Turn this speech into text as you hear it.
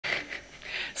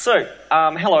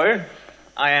Hello,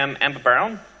 I am Amber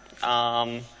Brown,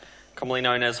 commonly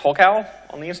known as Hawkowl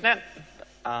on the internet.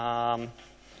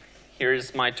 Here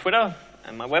is my Twitter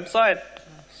and my website.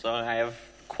 So I have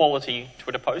quality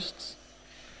Twitter posts.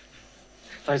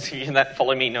 Those of you that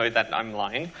follow me know that I'm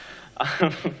lying.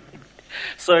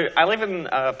 So I live in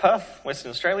Perth,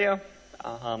 Western Australia.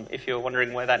 If you're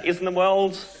wondering where that is in the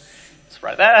world, it's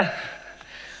right there.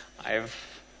 I've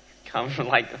come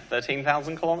like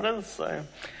 13,000 kilometers, so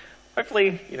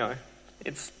hopefully,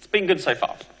 it's been good so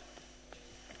far.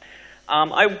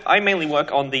 I mainly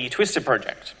work on the Twisted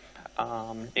project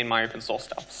in my open source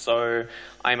stuff. So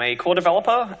I'm a core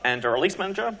developer and a release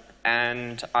manager,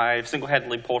 and I've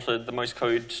single-handedly ported the most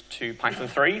code to Python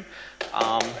 3.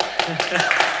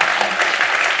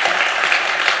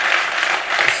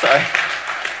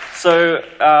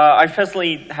 I've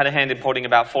personally had a hand in porting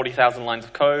about 40,000 lines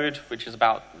of code, which is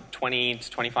about 20 to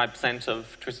 25%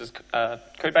 of Twisted's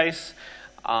code base,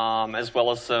 as well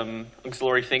as some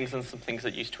auxiliary things and some things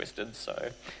that use Twisted.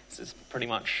 So this is pretty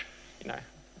much,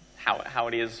 how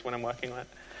it is when I'm working on it.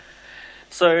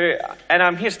 So, and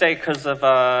I'm here today because of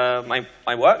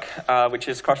my work, which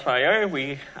is Crossbar.io.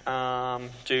 We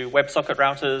do WebSocket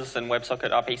routers and WebSocket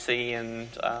RPC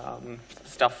and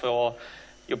stuff for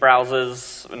your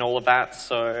browsers and all of that.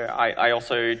 So I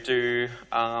also do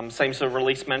same sort of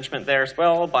release management there as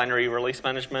well, binary release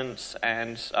management,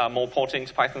 and more porting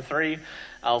to Python 3,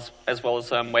 as well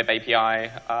as Web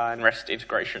API and REST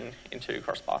integration into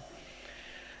Crossbar.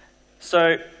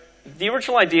 So the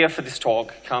original idea for this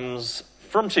talk comes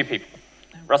from two people,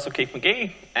 Russell Keith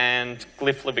McGee and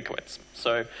Glyph Levikowitz.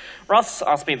 So Russ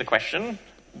asked me the question,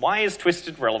 why is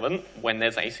Twisted relevant when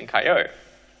there's async I/O?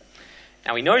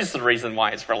 Now he knows the reason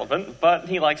why it's relevant, but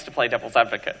he likes to play devil's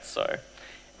advocate.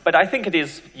 But I think it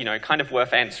is, kind of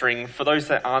worth answering for those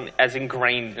that aren't as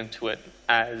ingrained into it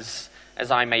as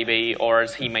I may be, or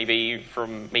as he may be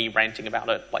from me ranting about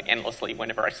it like endlessly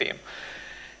whenever I see him.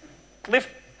 Glyph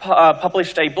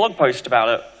published a blog post about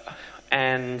it,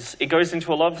 and it goes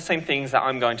into a lot of the same things that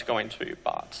I'm going to go into,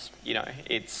 but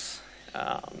it's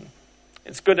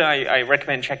good. I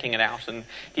recommend checking it out. And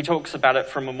he talks about it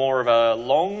from a more of a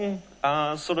long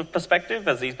sort of perspective,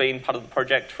 as he's been part of the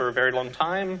project for a very long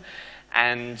time.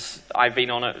 And I've been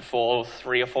on it for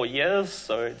 3 or 4 years,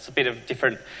 so it's a bit of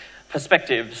different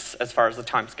perspectives as far as the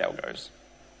timescale goes.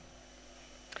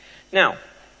 Now,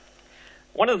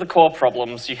 one of the core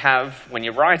problems you have when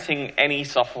you're writing any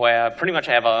software, pretty much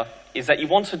ever, is that you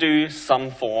want to do some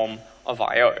form of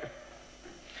I/O.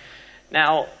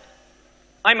 Now,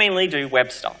 I mainly do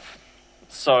web stuff.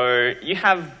 So you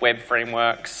have web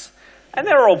frameworks, and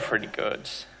they're all pretty good,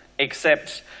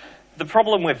 except the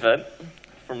problem with it,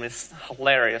 from this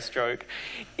hilarious joke,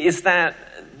 is that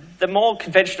the more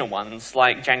conventional ones,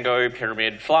 like Django,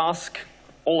 Pyramid, Flask,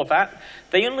 all of that,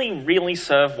 they only really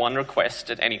serve one request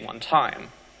at any one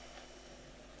time.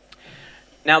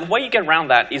 Now, the way you get around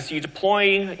that is you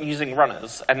deploy using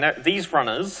runners, and these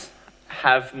runners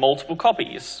have multiple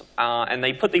copies, and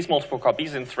they put these multiple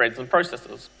copies in threads and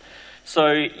processes.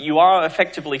 So you are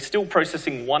effectively still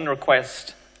processing one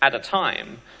request at a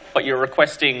time, but you're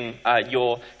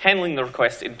handling the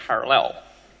request in parallel.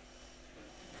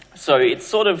 So it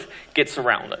sort of gets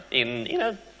around it in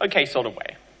an okay sort of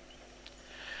way.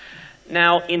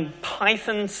 Now, in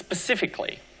Python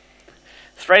specifically,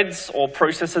 threads or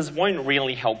processes won't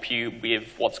really help you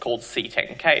with what's called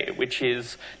C10K, which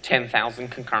is 10,000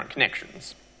 concurrent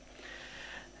connections.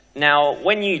 Now,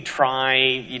 when you try,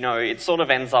 it sort of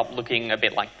ends up looking a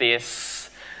bit like this.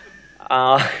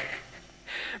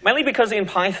 Mainly because in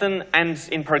Python and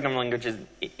in programming languages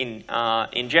in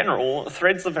general,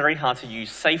 threads are very hard to use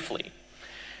safely.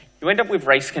 You end up with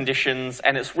race conditions,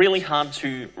 and it's really hard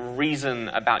to reason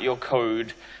about your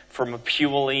code from a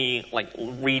purely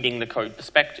reading the code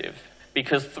perspective,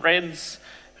 because threads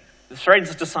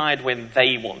decide when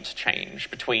they want to change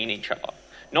between each other,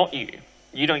 not you.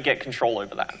 You don't get control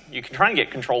over that. You can try and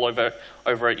get control over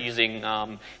it using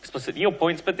explicit yield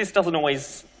points, but this doesn't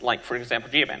always, for example,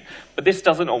 gevent, but this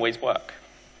doesn't always work.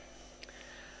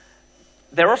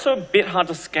 They're also a bit hard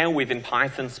to scale with in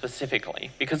Python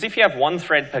specifically, because if you have one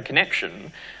thread per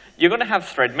connection, you're going to have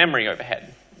thread memory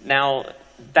overhead. Now,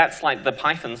 that's like the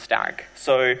Python stack.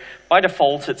 So by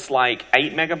default, it's like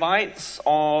 8 megabytes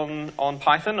on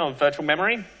Python of virtual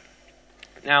memory.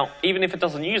 Now, even if it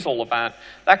doesn't use all of that,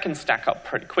 that can stack up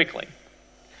pretty quickly.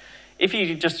 If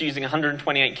you're just using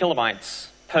 128 kilobytes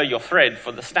per your thread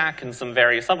for the stack and some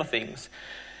various other things,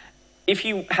 if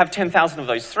you have 10,000 of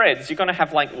those threads, you're going to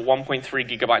have like 1.3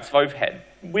 gigabytes of overhead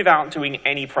without doing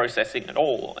any processing at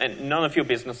all. And none of your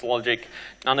business logic,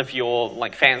 none of your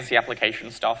like fancy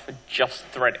application stuff, just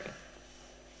threading.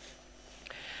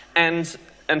 And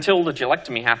until the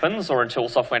gelectomy happens, or until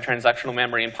software transactional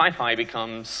memory in PyPy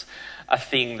becomes a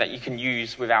thing that you can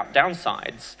use without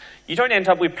downsides, you don't end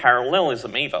up with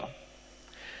parallelism either.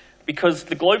 Because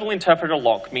the global interpreter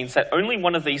lock means that only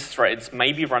one of these threads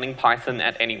may be running Python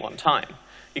at any one time.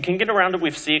 You can get around it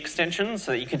with C extensions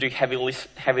so that you can do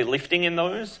heavy lifting in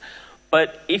those.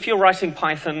 But if you're writing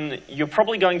Python, you're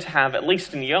probably going to have, at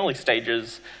least in the early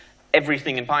stages,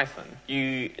 everything in Python.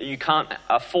 You can't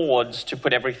afford to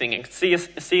put everything in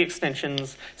C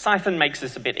extensions. Python makes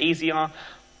this a bit easier,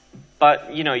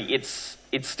 but you know, it's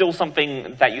still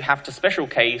something that you have to special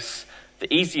case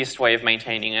the easiest way of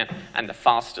maintaining it and the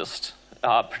fastest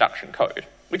production code,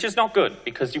 which is not good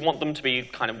because you want them to be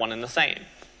kind of one and the same.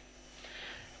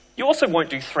 You also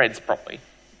won't do threads properly.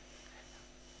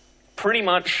 Pretty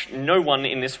much no one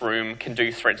in this room can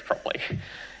do threads properly.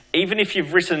 Even if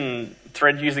you've written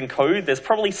thread using code, there's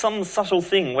probably some subtle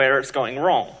thing where it's going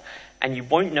wrong, and you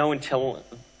won't know until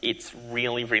it's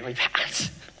really, really bad.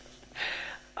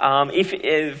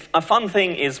 If a fun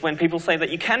thing is when people say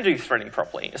that you can do threading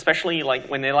properly, especially like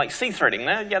when they're like C threading,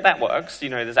 yeah, that works. You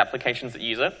know, there's applications that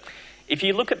use it. If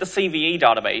you look at the CVE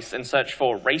database and search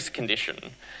for race condition,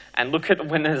 and look at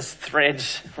when there's thread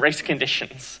race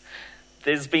conditions,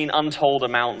 there's been untold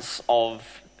amounts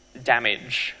of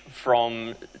damage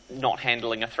from not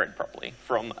handling a thread properly,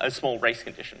 from a small race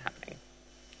condition happening.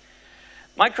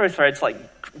 Microthreads like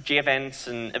gevent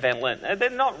and eventlet, they're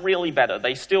not really better.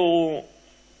 They still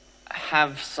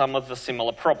have some of the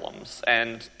similar problems,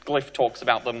 and Glyph talks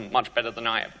about them much better than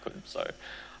I ever could, so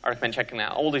I recommend checking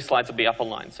that out. All these slides will be up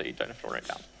online, so you don't have to worry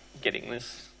about getting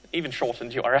this even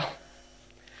shortened URL.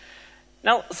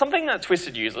 Now, something that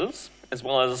Twisted uses, as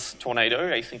well as Tornado,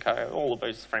 asyncio, all of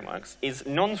those frameworks, is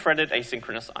non-threaded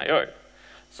asynchronous I/O.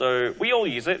 So we all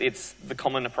use it. It's the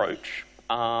common approach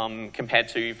compared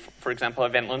to, for example,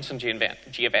 eventlet and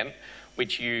gevent,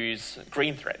 which use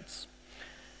green threads.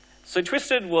 So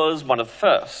Twisted was one of the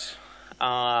first.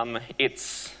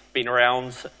 It's been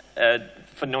around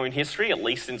for known history, at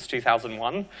least since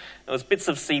 2001. There was bits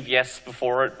of CVS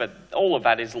before it, but all of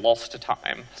that is lost to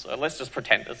time. So let's just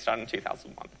pretend it started in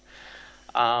 2001.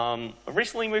 I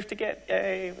recently moved to Git.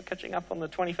 Yay, we're catching up on the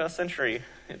 21st century.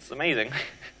 It's amazing.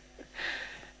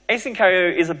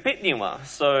 Asyncio is a bit newer,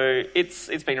 so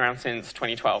it's been around since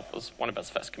 2012, was one of its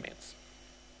first commits.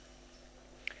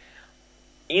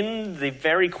 In the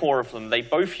very core of them, they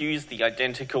both use the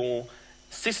identical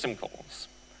system calls.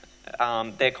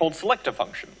 They're called selector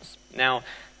functions. Now,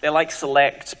 they're like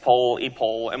select, poll,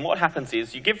 epoll, and what happens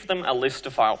is you give them a list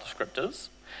of file descriptors.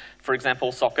 For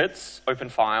example, sockets, open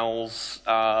files,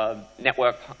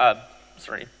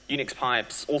 Unix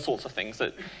pipes, all sorts of things,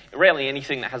 rarely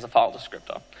anything that has a file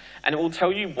descriptor. And it will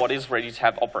tell you what is ready to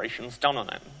have operations done on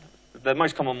it. The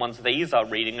most common ones of these are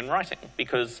reading and writing,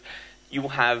 because you will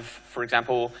have, for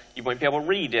example, you won't be able to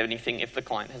read anything if the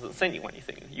client hasn't sent you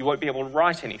anything. You won't be able to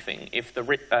write anything if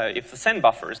the send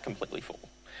buffer is completely full.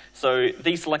 So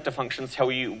these selector functions tell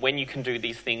you when you can do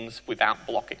these things without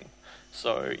blocking.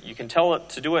 So you can tell it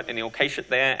to do it, and it'll cache it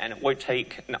there, and it won't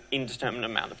take an indeterminate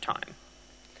amount of time.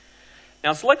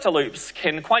 Now, selector loops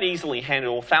can quite easily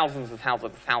handle thousands and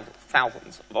thousands and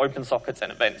thousands of open sockets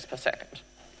and events per second.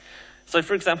 So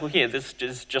for example here, this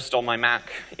is just on my Mac.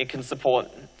 It can support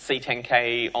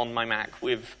C10K on my Mac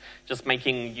with just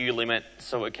making ulimit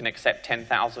so it can accept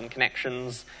 10,000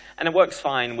 connections, and it works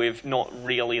fine with not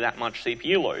really that much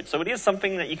CPU load. So it is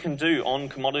something that you can do on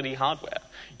commodity hardware.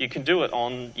 You can do it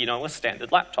on, you know, a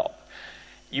standard laptop.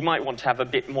 You might want to have a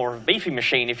bit more of a beefy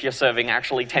machine if you're serving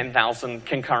actually 10,000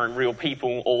 concurrent real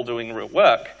people all doing real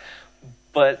work.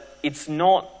 But it's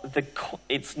not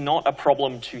a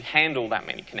problem to handle that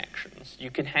many connections. You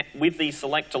can with these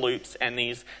selector loops and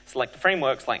these selector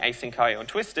frameworks like asyncio and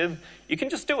Twisted, you can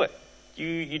just do it.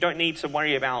 You don't need to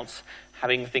worry about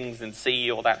having things in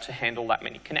C or that to handle that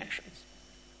many connections.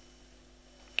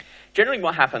 Generally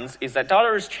what happens is that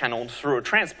data is channeled through a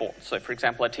transport. So for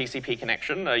example, a TCP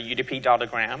connection, a UDP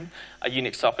datagram, a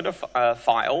Unix socket, a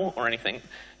file or anything,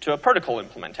 to a protocol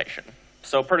implementation.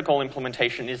 So a protocol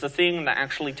implementation is a thing that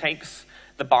actually takes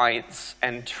the bytes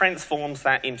and transforms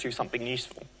that into something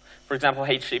useful. For example,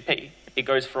 HTTP. It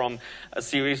goes from a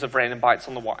series of random bytes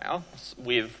on the wire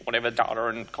with whatever data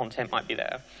and content might be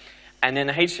there. And then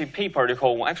the HTTP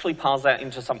protocol will actually parse that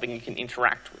into something you can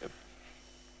interact with.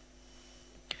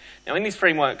 Now in these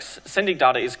frameworks, sending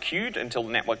data is queued until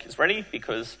the network is ready,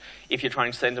 because if you're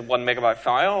trying to send a 1 megabyte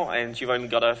file and you've only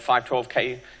got a 512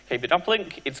 kbit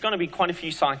uplink, it's going to be quite a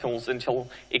few cycles until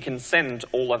it can send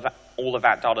all of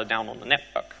that data down on the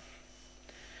network.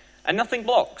 And nothing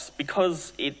blocks,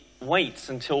 because it waits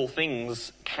until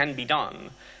things can be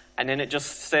done. And then it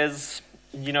just says,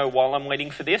 you know, while I'm waiting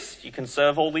for this, you can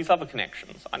serve all these other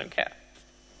connections. I don't care.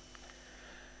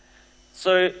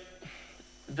 So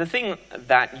the thing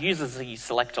that uses the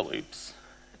selector loops,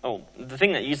 the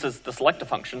thing that uses the selector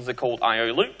functions are called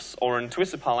IO loops, or in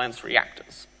Twisted parlance,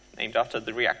 reactors, named after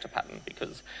the reactor pattern,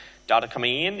 because data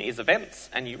coming in is events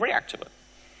and you react to it.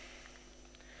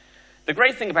 The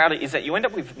great thing about it is that you end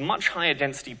up with much higher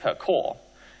density per core.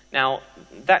 Now,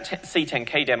 that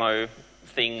C10K demo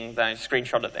thing that I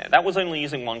screenshotted there, that was only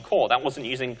using one core. That wasn't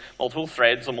using multiple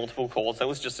threads or multiple cores. That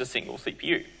was just a single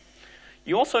CPU.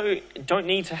 You also don't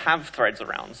need to have threads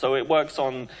around, so it works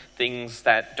on things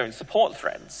that don't support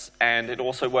threads, and it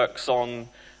also works on,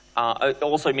 it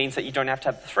also means that you don't have to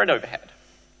have the thread overhead.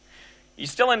 You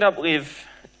still end up with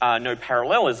no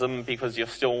parallelism, because you're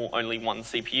still only one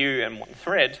CPU and one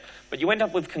thread, but you end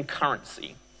up with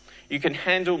concurrency. You can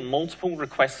handle multiple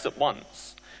requests at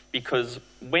once, because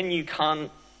when you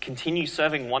can't continue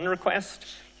serving one request,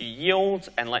 you yield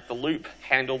and let the loop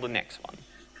handle the next one.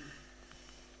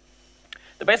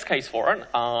 The best case for it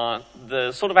are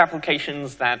the sort of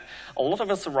applications that a lot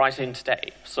of us are writing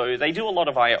today. So they do a lot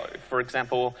of I/O. For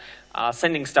example,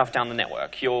 sending stuff down the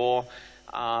network.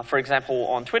 For example,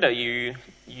 on Twitter, you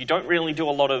don't really do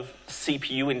a lot of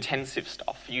CPU-intensive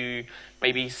stuff. You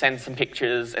maybe send some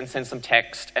pictures and send some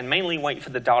text and mainly wait for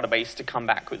the database to come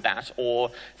back with that, or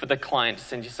for the client to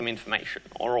send you some information,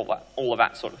 or all of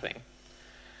that sort of thing.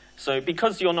 So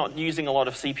because you're not using a lot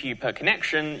of CPU per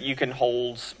connection, you can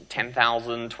hold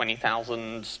 10,000,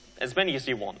 20,000, as many as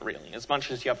you want, really, as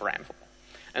much as you have RAM for,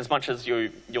 as much as your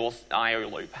I/O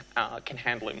loop can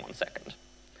handle in 1 second.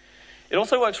 It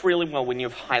also works really well when you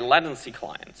have high latency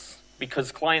clients,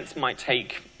 because clients might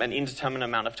take an indeterminate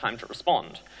amount of time to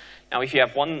respond. Now, if you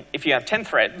have 10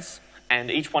 threads, and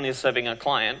each one is serving a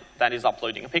client that is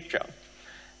uploading a picture,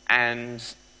 and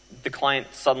the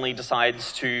client suddenly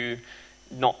decides to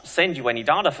not send you any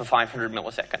data for 500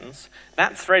 milliseconds,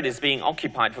 that thread is being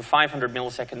occupied for 500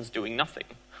 milliseconds doing nothing,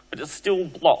 but it's still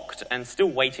blocked and still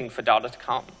waiting for data to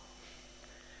come.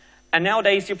 And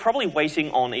nowadays, you're probably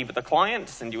waiting on either the client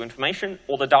to send you information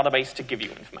or the database to give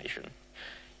you information.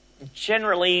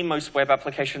 Generally, most web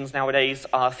applications nowadays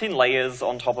are thin layers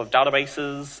on top of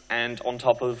databases and on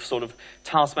top of sort of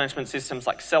task management systems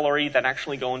like Celery that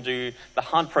actually go and do the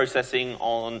hard processing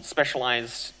on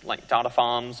specialized like data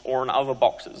farms or on other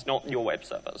boxes, not your web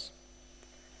servers.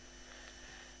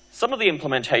 Some of the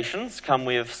implementations come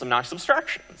with some nice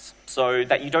abstractions so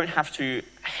that you don't have to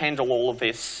handle all of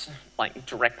this like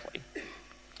directly.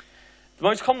 The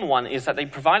most common one is that they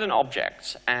provide an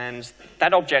object, and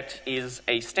that object is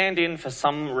a stand-in for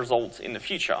some results in the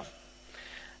future,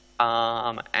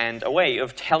 and a way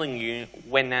of telling you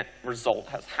when that result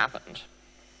has happened.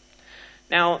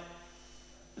 Now,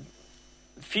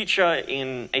 future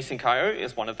in async I/O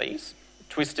is one of these.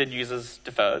 Twisted uses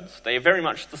deferreds. They are very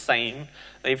much the same.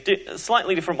 They have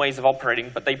slightly different ways of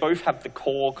operating, but they both have the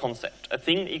core concept, a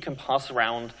thing that you can pass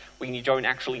around when you don't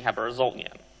actually have a result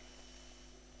yet.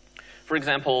 For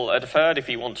example, a deferred, if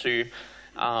you want to,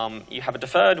 you have a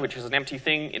deferred, which is an empty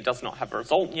thing. It does not have a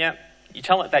result yet. You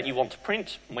tell it that you want to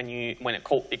print when it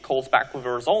calls back with a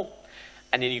result,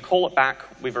 and then you call it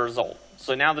back with a result.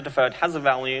 So now the deferred has a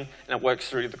value, and it works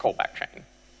through the callback chain.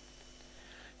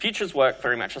 Futures work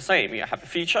very much the same. You have a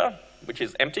future, which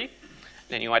is empty, and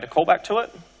then you add a callback to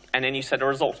it, and then you set a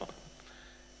result on it.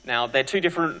 Now, they're two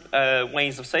different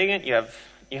ways of saying it.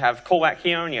 You have callback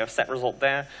here, and you have set result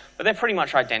there, but they're pretty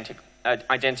much identical.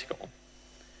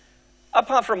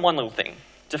 Apart from one little thing.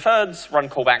 Deferreds run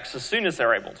callbacks as soon as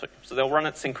they're able to. So they'll run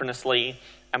it synchronously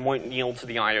and won't yield to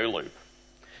the I/O loop.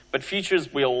 But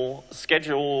futures will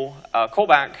schedule a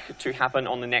callback to happen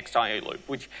on the next I/O loop,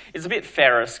 which is a bit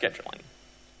fairer scheduling.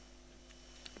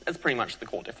 That's pretty much the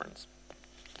core difference.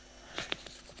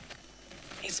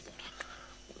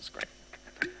 That's great.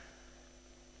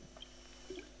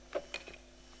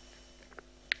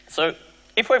 So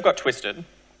if we've got twisted,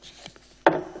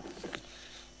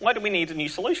 why do we need a new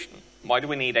solution? Why do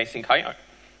we need async I/O?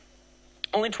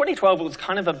 Well, in 2012, it was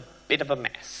kind of a bit of a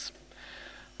mess,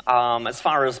 as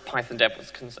far as Python dev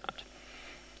was concerned.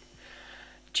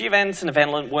 Gevent and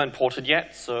eventlet weren't ported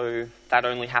yet, so that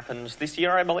only happened this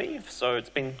year, I believe, so it's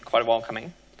been quite a while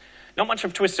coming. Not much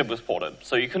of Twisted was ported,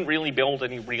 so you couldn't really build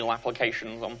any real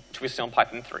applications on Twisted on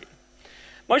Python 3.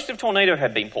 Most of Tornado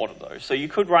had been ported, though, so you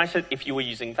could write it if you were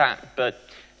using that, but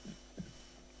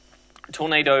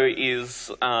Tornado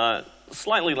is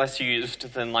slightly less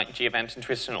used than like gevent and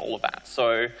twist and all of that.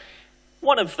 So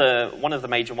one of the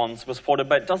major ones was ported,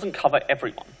 but it doesn't cover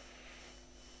everyone.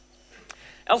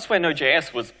 Elsewhere,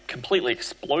 Node.js was completely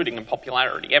exploding in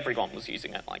popularity. Everyone was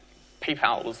using it. Like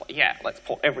PayPal was like, yeah, let's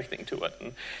port everything to it.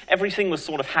 And everything was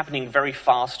sort of happening very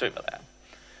fast over there.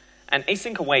 And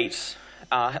async await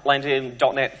landed in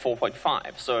 .NET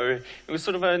 4.5. So it was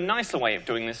sort of a nicer way of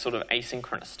doing this sort of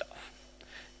asynchronous stuff.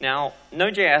 Now,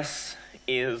 Node.js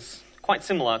is quite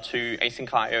similar to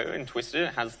asyncio and Twisted.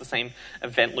 It has the same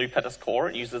event loop at its core.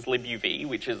 It uses libuv,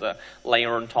 which is a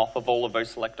layer on top of all of those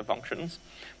selector functions.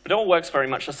 But it all works very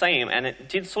much the same, and it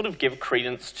did sort of give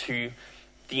credence to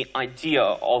the idea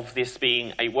of this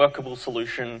being a workable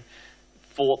solution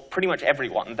for pretty much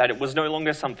everyone, that it was no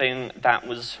longer something that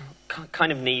was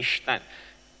kind of niche, that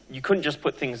you couldn't just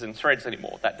put things in threads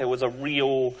anymore, that there was a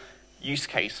real use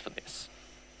case for this.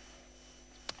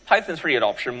 Python 3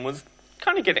 adoption was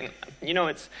kind of getting there. You know,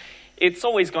 it's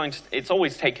always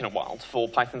taken a while for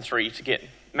Python 3 to get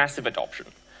massive adoption.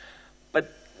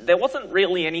 But there wasn't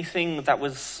really anything that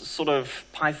was sort of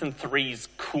Python 3's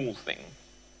cool thing.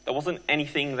 There wasn't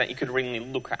anything that you could really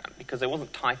look at because there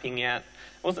wasn't typing yet.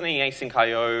 There wasn't any async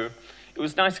IO. It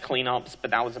was nice cleanups,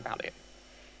 but that was about it.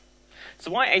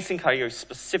 So why async IO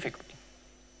specifically?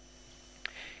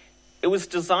 It was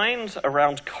designed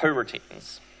around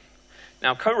coroutines.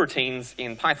 Now, coroutines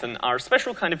in Python are a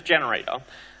special kind of generator.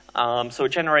 So a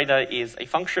generator is a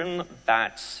function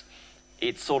that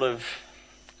it sort of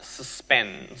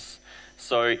suspends.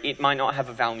 So it might not have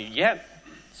a value yet,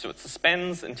 so it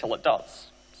suspends until it does.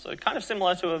 So kind of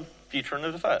similar to a future and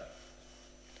a defer.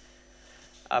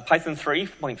 Python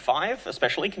 3.5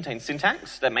 especially contains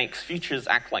syntax that makes futures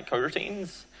act like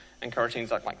coroutines, and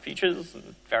coroutines act like futures,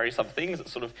 and various other things that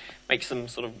sort of makes them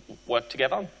sort of work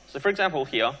together. So for example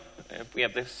here, if we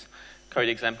have this code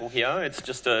example here, it's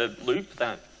just a loop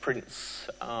that prints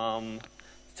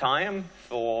time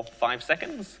for 5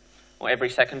 seconds, or every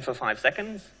second for 5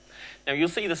 seconds. Now you'll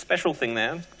see the special thing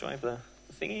there. Do I have the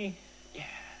thingy? Yeah.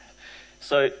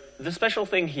 So the special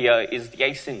thing here is the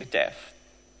async def.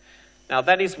 Now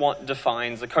that is what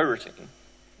defines a coroutine.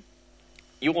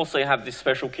 You also have this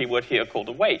special keyword here called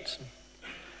await.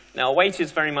 Now await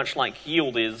is very much like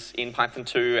yield is in Python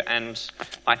 2 and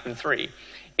Python 3,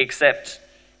 except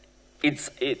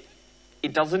it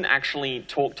doesn't actually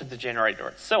talk to the generator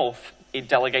itself, it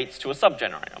delegates to a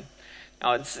subgenerator.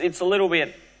 Now it's a little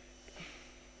bit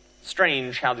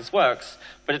strange how this works,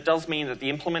 but it does mean that the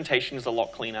implementation is a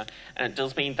lot cleaner, and it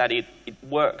does mean that it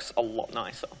works a lot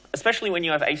nicer. Especially when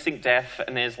you have async def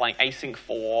and there's like async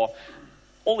for,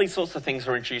 all these sorts of things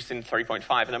were introduced in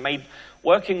 3.5, and it made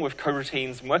working with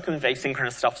coroutines and working with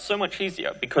asynchronous stuff so much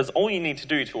easier, because all you need to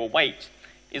do to await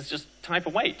is just type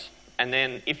await, and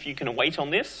then if you can await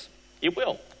on this, it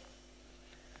will.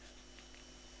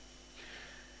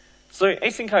 So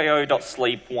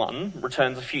asyncio.sleep1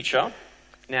 returns a future.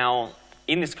 Now,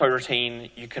 in this coroutine,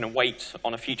 you can await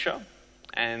on a feature,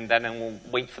 and then it will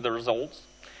wait for the results.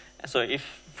 So if,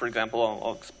 for example,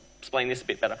 I'll explain this a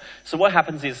bit better. So what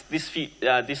happens is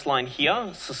this line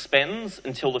here suspends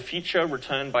until the feature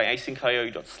returned by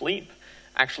asyncio.sleep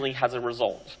actually has a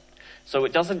result. So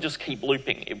it doesn't just keep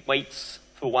looping, it waits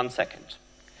for 1 second.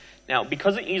 Now,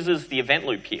 because it uses the event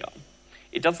loop here,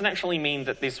 it doesn't actually mean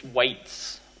that this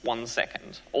waits 1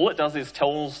 second. All it does is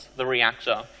tells the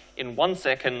reactor, in 1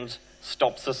 second,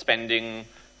 stop suspending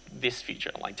this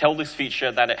feature. Like tell this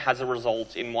feature that it has a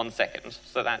result in 1 second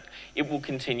so that it will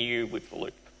continue with the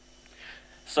loop.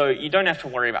 So you don't have to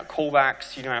worry about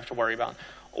callbacks, you don't have to worry about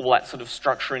all that sort of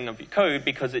structuring of your code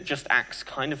because it just acts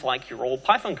kind of like your old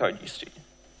Python code used to.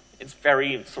 It's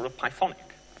very sort of Pythonic.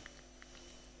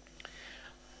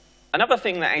 Another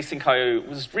thing that asyncio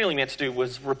was really meant to do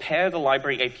was repair the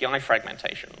library API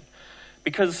fragmentation.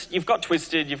 Because you've got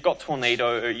Twisted, you've got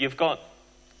Tornado, you've got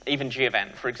even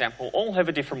gevent, for example, all have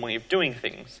a different way of doing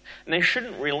things. And there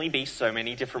shouldn't really be so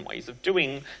many different ways of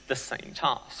doing the same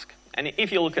task. And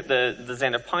if you look at the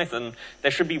Zen of Python,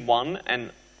 there should be one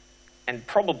and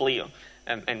probably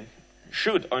and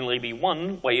should only be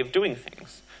one way of doing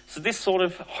things. So this sort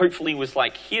of hopefully was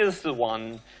like, here's the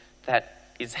one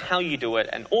that is how you do it,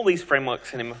 and all these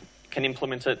frameworks can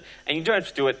implement it, and you don't have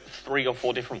to do it 3 or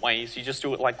 4 different ways, you just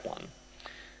do it like one.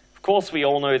 Of course, we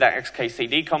all know that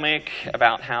XKCD comic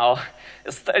about how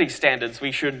there's 30 standards,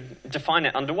 we should define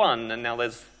it under one, and now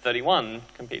there's 31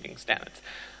 competing standards.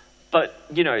 But,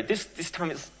 you know, this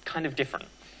time it's kind of different.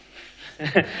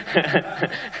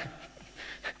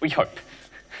 We hope.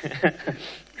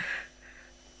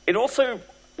 It also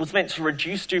was meant to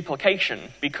reduce duplication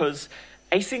because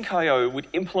asyncio would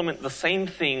implement the same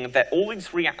thing that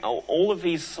all of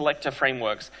these selector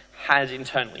frameworks had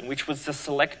internally, which was the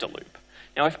selector loop.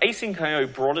 Now, if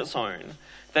asyncio brought its own,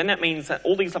 then that means that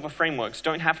all these other frameworks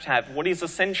don't have to have what is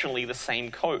essentially the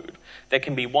same code. There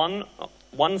can be one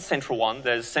central one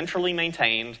that is centrally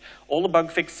maintained, all the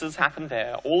bug fixes happen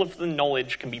there, all of the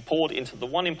knowledge can be poured into the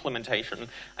one implementation,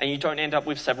 and you don't end up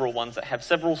with several ones that have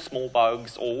several small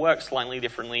bugs or work slightly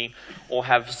differently or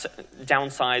have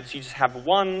downsides. You just have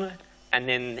one, and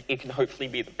then it can hopefully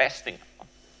be the best thing ever.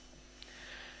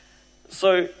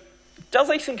 So, does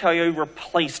asyncio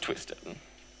replace Twisted?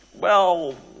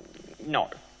 Well, no.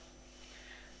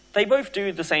 They both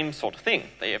do the same sort of thing.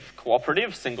 They have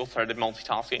cooperative, single-threaded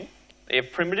multitasking. They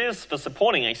have primitives for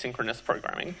supporting asynchronous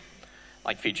programming,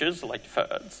 like features, like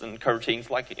deferreds, and coroutines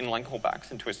like inline callbacks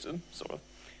and Twisted, sort of.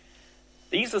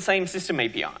 They use the same system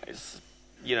APIs.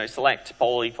 You know, select,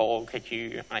 poly, poll,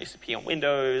 KQ, ICP on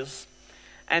Windows.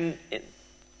 And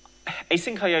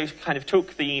asyncio kind of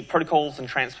took the protocols and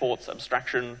transports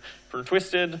abstraction from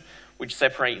Twisted, which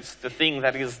separates the thing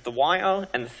that is the wire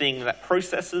and the thing that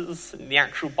processes the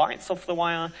actual bytes off the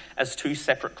wire as two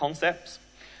separate concepts,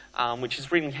 which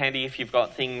is really handy if you've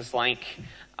got things like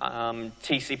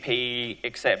TCP,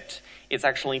 except it's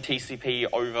actually TCP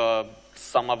over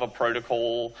some other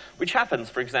protocol, which happens.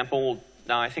 For example,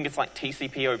 I think it's like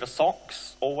TCP over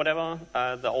SOCKS or whatever,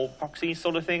 the old proxy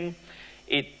sort of thing.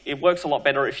 It works a lot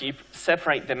better if you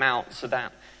separate them out so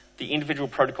that the individual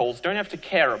protocols don't have to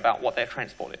care about what their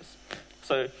transport is.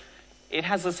 So it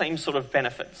has the same sort of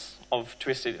benefits of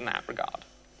Twisted in that regard.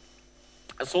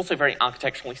 It's also very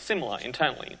architecturally similar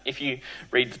internally. If you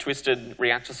read the Twisted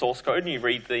reactor source code and you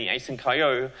read the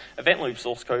asyncio event loop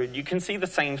source code, you can see the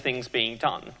same things being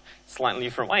done, slightly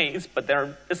different ways, but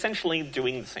they're essentially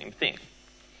doing the same thing.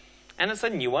 And it's a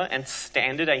newer and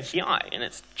standard API, and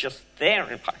it's just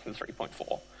there in Python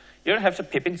 3.4. You don't have to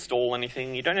pip install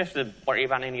anything. You don't have to worry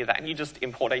about any of that. You just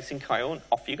import asyncio and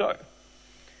off you go.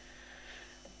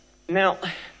 Now,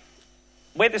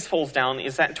 where this falls down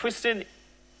is that Twisted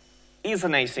is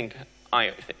an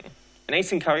asyncio thing. An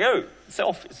asyncio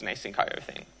itself is an asyncio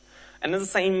thing. And they're the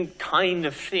same kind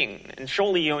of thing. And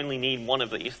surely you only need one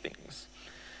of these things.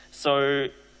 So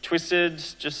Twisted,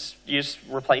 you just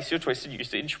replace your Twisted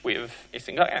usage with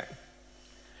asyncio.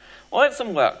 Well, that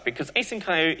doesn't work because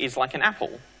asyncio is like an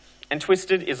apple, and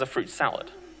Twisted is a fruit salad.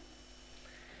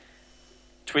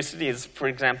 Twisted is, for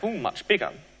example, much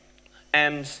bigger.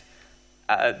 And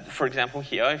for example,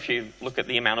 here, if you look at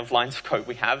the amount of lines of code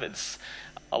we have, it's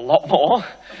a lot more.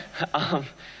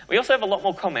 We also have a lot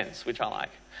more comments, which I like.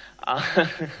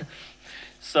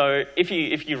 So if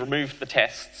you remove the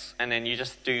tests and then you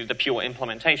just do the pure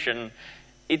implementation,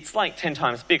 it's like 10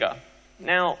 times bigger.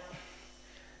 Now,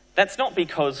 that's not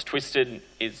because Twisted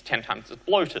is 10 times as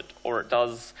bloated, or it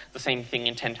does the same thing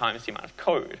in 10 times the amount of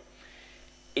code.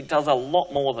 It does a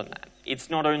lot more than that. It's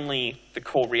not only the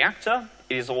core reactor,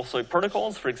 it is also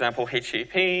protocols, for example,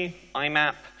 HTTP,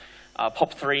 IMAP,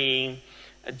 POP3,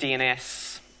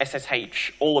 DNS,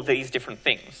 SSH, all of these different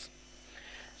things.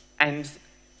 And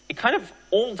it kind of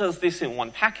all does this in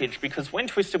one package because when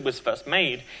Twisted was first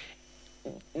made,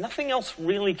 nothing else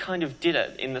really kind of did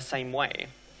it in the same way.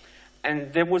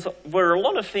 And there were a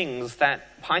lot of things that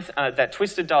that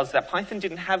Twisted does that Python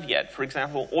didn't have yet. For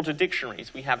example, auto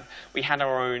dictionaries. We had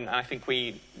our own. I think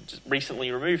we just recently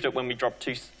removed it when we dropped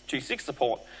 2.6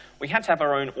 support. We had to have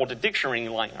our own auto dictionary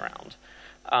lying around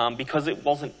because it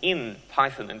wasn't in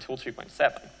Python until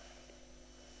 2.7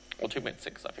 or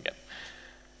 2.6, I forget.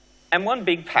 And one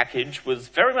big package was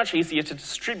very much easier to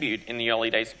distribute in the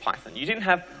early days of Python. You didn't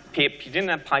have pip, you didn't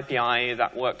have PyPI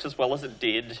that worked as well as it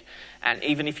did, and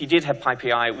even if you did have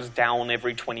PyPI, it was down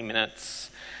every 20 minutes,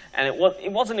 and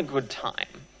it wasn't a good time.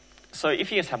 So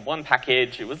if you just had one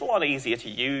package, it was a lot easier to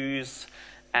use,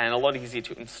 and a lot easier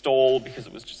to install because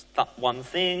it was just that one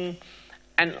thing,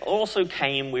 and it also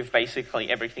came with basically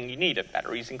everything you needed,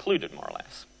 batteries included, more or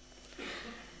less.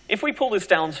 If we pull this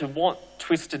down to what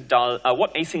Twisted does,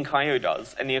 what asyncio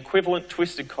does, and the equivalent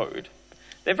Twisted code,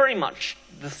 they're very much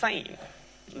the same.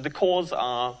 The cores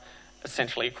are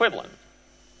essentially equivalent.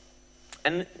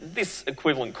 And this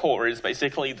equivalent core is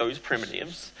basically those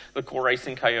primitives, the core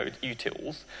asyncio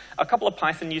utils, a couple of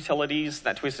Python utilities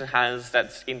that Twisted has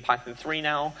that's in Python 3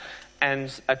 now,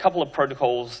 and a couple of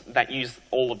protocols that use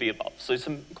all of the above. So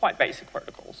some quite basic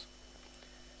protocols.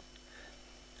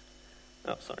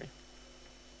 Oh, sorry.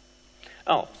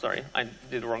 Oh, sorry, I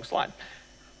did the wrong slide.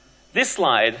 This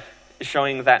slide is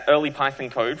showing that early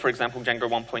Python code, for example, Django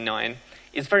 1.9,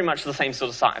 is very much the same sort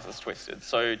of size as Twisted.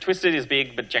 So Twisted is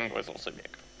big, but Django is also big.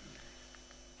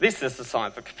 This is the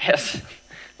size that compares.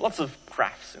 Lots of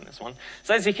graphs in this one.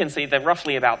 So as you can see, they're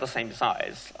roughly about the same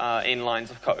size in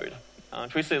lines of code.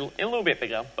 Twisted a little bit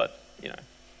bigger, but you know.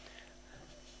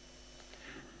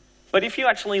 But if you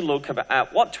actually look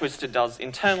at what Twisted does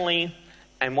internally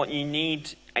and what you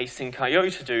need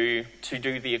asyncio to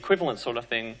do the equivalent sort of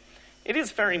thing, it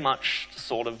is very much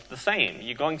sort of the same.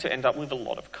 You're going to end up with a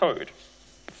lot of code.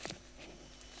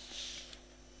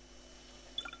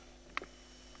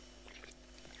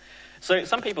 So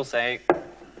some people say,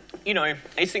 you know,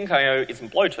 asyncio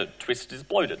isn't bloated, Twisted is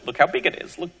bloated. Look how big it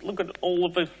is. Look at all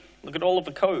of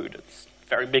the code. It's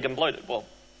very big and bloated. Well,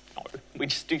 no, we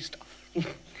just do stuff.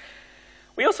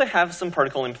 We also have some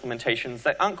protocol implementations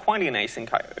that aren't quite in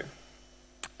asyncio,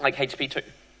 like HP2.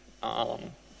 I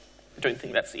don't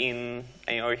think that's in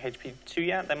AO HP2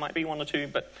 yet. There might be one or two,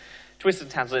 but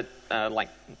Twisted has it like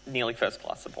nearly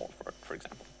first-class support for it, for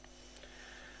example.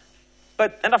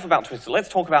 But enough about Twisted. Let's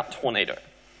talk about Tornado.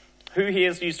 Who here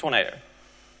has used Tornado?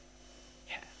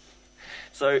 Yeah.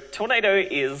 So Tornado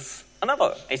is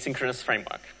another asynchronous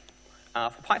framework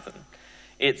for Python.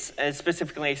 It's a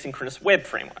specifically asynchronous web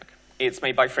framework. It's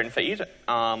made by FriendFeed,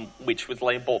 which was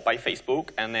later bought by Facebook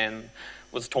and then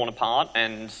was torn apart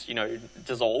and, you know,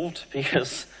 dissolved,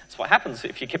 because that's what happens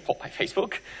if you get bought by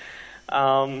Facebook.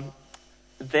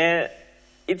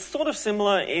 It's sort of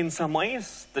similar in some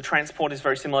ways. The transport is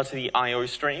very similar to the I/O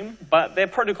stream, but their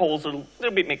protocols are a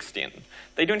little bit mixed in.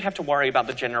 They don't have to worry about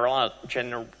the generality.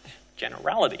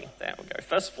 There we go.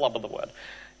 First flub of the word.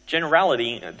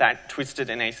 Generality that Twisted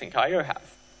and asyncio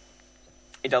have.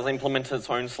 It does implement its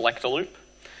own selector-loop.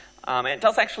 And it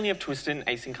does actually have Twisted and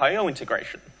asyncio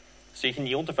integration. So you can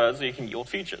yield deferreds or you can yield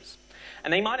futures.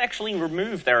 And they might actually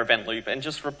remove their event loop and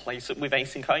just replace it with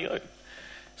asyncio.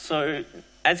 So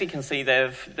as you can see,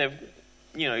 they've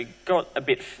you know, got a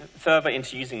bit further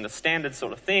into using the standard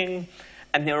sort of thing,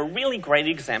 and they're a really great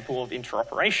example of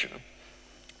interoperation.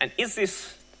 And is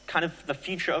this kind of the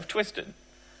future of Twisted?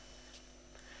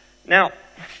 Now,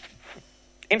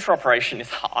 interoperation is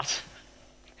hard.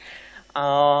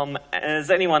 As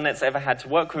anyone that's ever had to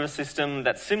work with a system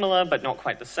that's similar but not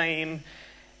quite the same,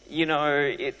 you know,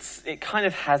 it kind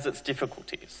of has its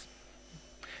difficulties.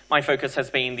 My focus has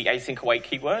been the async await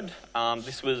keyword.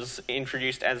 This was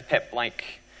introduced as PEP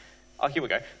here we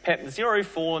go, PEP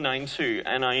 0492,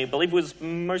 and I believe was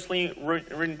mostly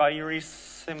written by Yuri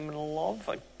Semilov.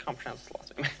 I can't pronounce his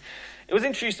last name. It was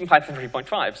introduced in Python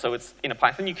 3.5, so it's in a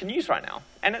Python you can use right now,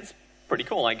 and it's pretty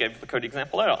cool. I gave the code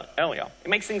example earlier. It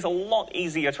makes things a lot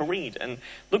easier to read and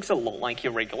looks a lot like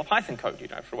your regular Python code. You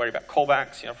don't have to worry about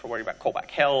callbacks, you don't have to worry about callback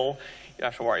hell, you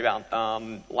don't have to worry about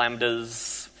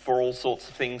lambdas for all sorts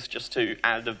of things just to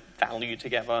add a value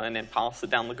together and then pass it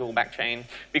down the callback chain,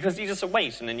 because you just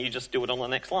await and then you just do it on the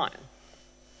next line.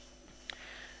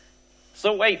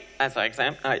 So wait, as I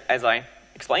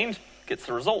explained, gets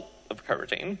the result of a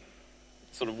coroutine.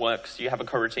 Sort of works. You have a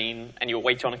coroutine and you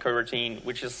await on a coroutine,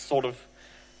 which is sort of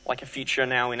like a feature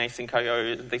now in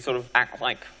asyncio. They sort of act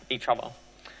like each other,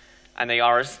 and they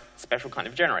are a special kind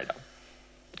of generator,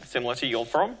 similar to yield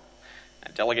from.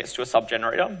 It delegates to a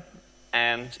subgenerator,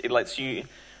 and it lets you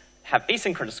have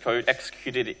asynchronous code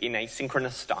executed in a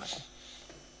synchronous style,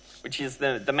 which is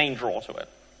the main draw to it.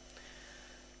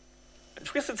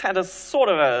 Twisted's had a sort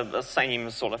of a same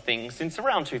sort of thing since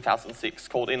around 2006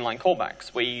 called inline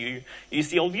callbacks, where you use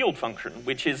the old yield function,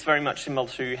 which is very much similar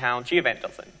to how gevent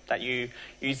does it, that you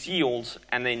use yield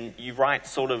and then you write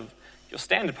sort of your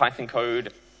standard Python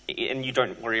code and you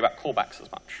don't worry about callbacks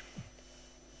as much.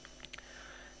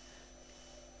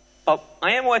 But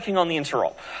I am working on the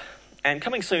interop, and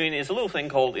coming soon is a little thing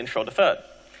called intro deferred.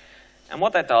 And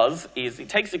what that does is it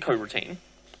takes a coroutine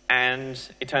and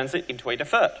it turns it into a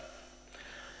deferred.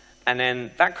 And then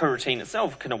that coroutine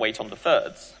itself can await on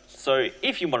deferreds. So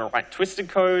if you want to write Twisted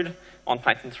code on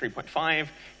Python 3.5,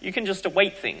 you can just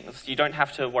await things. You don't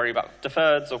have to worry about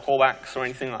deferreds or callbacks or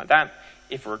anything like that.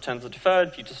 If it returns a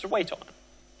deferred, you just await on it.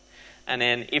 And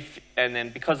then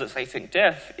because it's async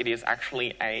def, it is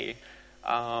actually a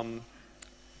I've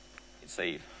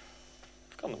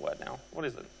forgotten the word now. What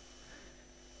is it?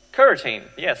 Coroutine.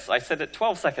 Yes, I said it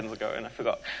 12 seconds ago and I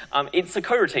forgot. It's a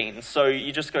coroutine, so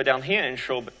you just go down here and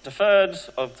ensure deferred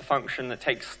of the function that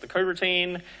takes the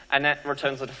coroutine, and that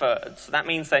returns a deferred. So that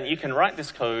means then you can write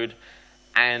this code,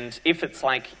 and if it's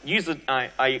like, I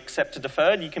accept a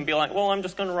deferred, you can be like, well, I'm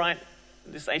just going to write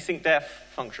this async def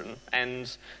function,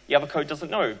 and the other code doesn't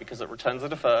know because it returns a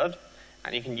deferred,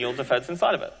 and you can yield deferreds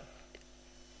inside of it.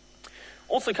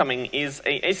 Also coming is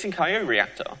a asyncio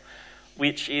reactor,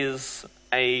 which is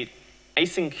a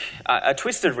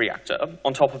Twisted reactor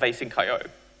on top of asyncio.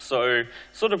 So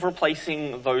sort of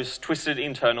replacing those twisted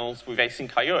internals with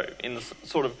asyncio in the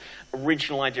sort of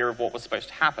original idea of what was supposed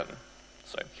to happen.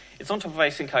 So it's on top of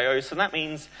asyncio, so that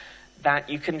means that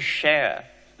you can share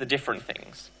the different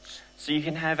things. So you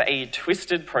can have a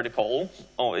twisted protocol,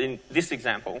 or in this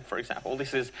example, for example,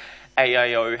 this is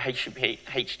AIO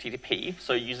HTTP,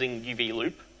 so using UV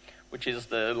loop, which is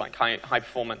the like high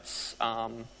performance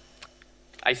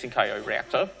asyncio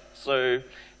reactor. So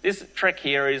this track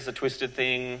here is a twisted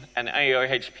thing, and AIO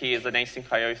HTTP is an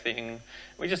asyncio thing.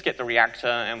 We just get the reactor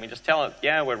and we just tell it,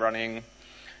 yeah, we're running.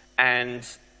 And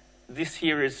this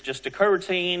here is just a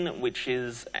coroutine, which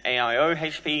is AIO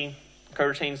HTTP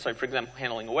coroutine, so for example,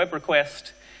 handling a web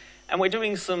request. And we're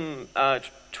doing some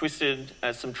twisted,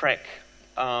 some track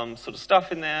sort of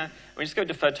stuff in there. We just go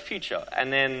deferred to future.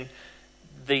 And then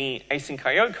the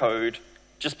asyncio code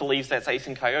just believes that's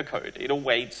asyncio code. It'll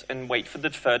wait and wait for the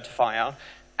deferred to fire.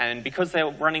 And because they're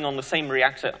running on the same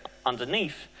reactor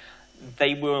underneath,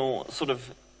 they will sort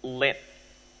of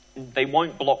they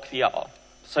won't block the other.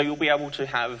 So you'll be able to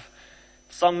have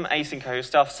some asyncio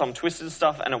stuff, some twisted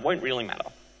stuff, and it won't really matter.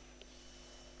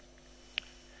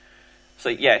 So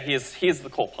yeah, here's the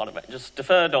core part of it. Just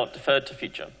deferred to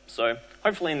future. So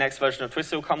hopefully the next version of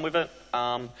Twisted will come with it.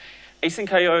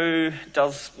 Asyncio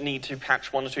does need to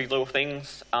patch one or two little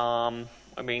things. I've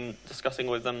been discussing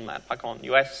with them at PyCon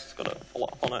US, got to follow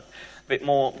up on it a bit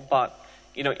more, but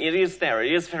you know, it is there.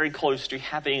 It is very close to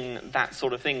having that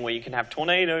sort of thing where you can have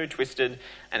Tornado, Twisted,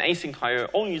 and asyncio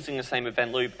all using the same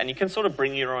event loop, and you can sort of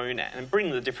bring your own and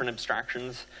bring the different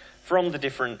abstractions from the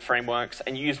different frameworks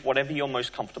and use whatever you're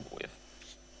most comfortable with.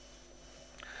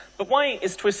 But why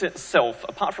is Twisted itself,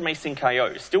 apart from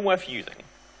asyncio, still worth using?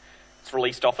 It's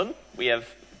released often. We have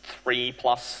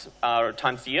 3+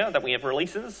 times a year that we have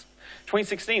releases.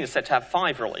 2016 is set to have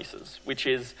 5 releases, which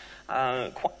is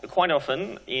quite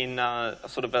often in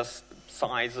sort of a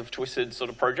size of Twisted sort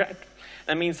of project.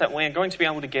 That means that we're going to be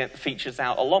able to get features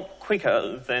out a lot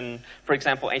quicker than, for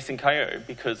example, asyncio,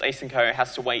 because asyncio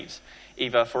has to wait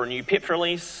either for a new pip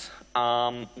release,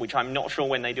 which I'm not sure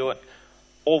when they do it,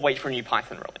 or wait for a new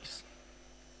Python release.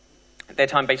 They're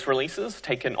time-based releases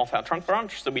taken off our trunk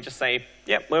branch, so we just say,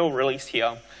 yep, we'll release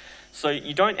here. So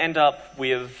you don't end up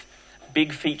with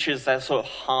big features that are sort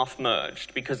of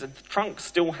half-merged, because the trunk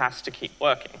still has to keep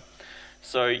working.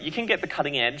 So you can get the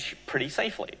cutting edge pretty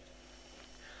safely.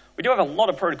 We do have a lot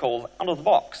of protocols out of the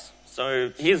box.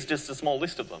 So here's just a small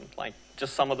list of them, like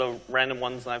just some of the random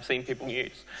ones that I've seen people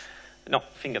use. Not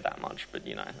finger that much, but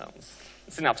you know,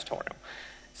 it's in our tutorial.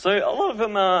 So a lot of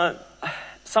them are,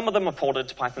 some of them are ported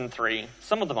to Python 3,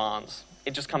 some of them aren't.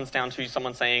 It just comes down to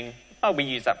someone saying, oh, we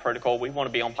use that protocol, we want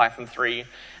to be on Python 3,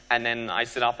 and then I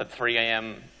sit up at 3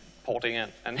 AM porting it,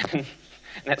 and then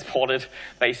it's ported,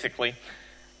 basically.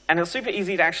 And it's super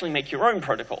easy to actually make your own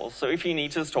protocols. So if you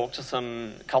need to talk to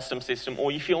some custom system,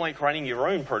 or you feel like writing your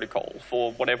own protocol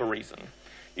for whatever reason,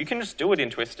 you can just do it in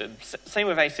Twisted. Same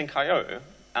with asyncio.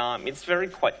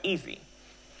 It's quite easy.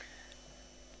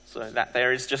 So that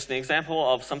there is just an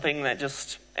example of something that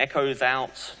just echoes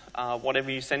out whatever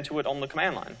you send to it on the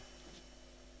command line.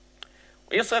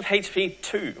 We also have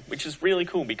HTTP2, which is really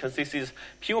cool because this is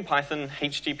pure Python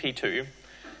HTTP2.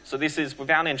 So this is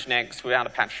without Nginx, without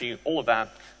Apache, all of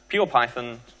that, pure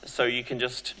Python. So you can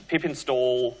just pip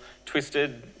install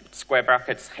Twisted, square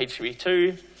brackets,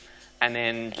 HTTP2, and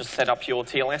then just set up your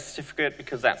TLS certificate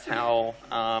because that's how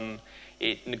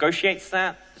it negotiates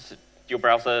that. Your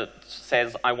browser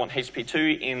says, I want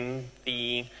HTTP2 in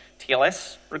the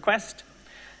TLS request.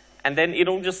 And then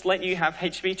it'll just let you have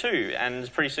HTTP2.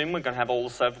 And pretty soon we're going to have all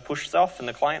the server push stuff and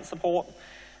the client support.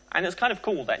 And it's kind of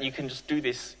cool that you can just do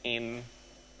this in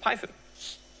Python.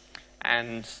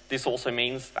 And this also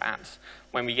means that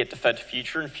when we get deferred to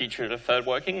future and future deferred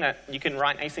working, that you can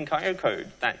write asyncio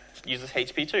code that uses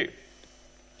HTTP2.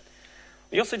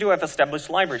 We also do have established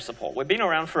library support. We've been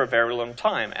around for a very long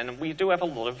time, and we do have a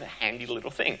lot of handy little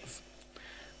things.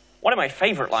 One of my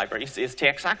favorite libraries is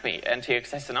TXACME and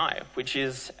TXSNI, which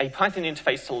is a Python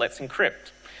interface to Let's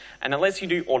Encrypt, and it lets you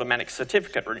do automatic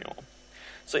certificate renewal.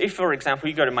 So if, for example,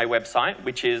 you go to my website,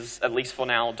 which is, at least for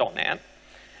now, .NET,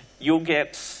 you'll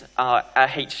get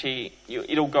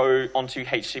it'll go onto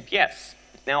HTTPS.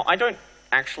 Now, I don't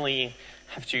actually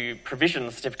have to provision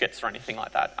the certificates or anything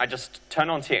like that. I just turn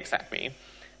on TXACME,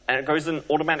 and it goes and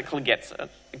automatically gets it.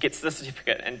 It gets the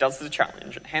certificate and does the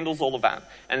challenge. It handles all of that,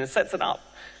 and it sets it up.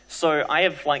 So I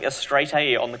have like a straight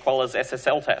A on the Quella's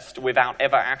SSL test without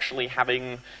ever actually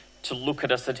having to look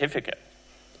at a certificate.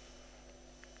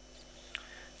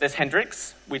 There's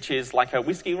Hendrix, which is like a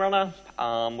whiskey runner,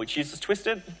 which uses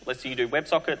Twisted, lets you do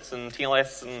WebSockets and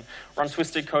TLS and run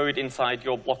Twisted code inside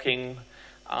your blocking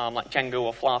like Django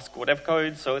or Flask or whatever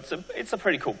code, so it's a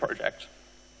pretty cool project.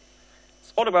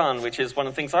 Autobahn, which is one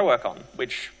of the things I work on,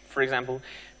 which, for example,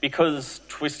 because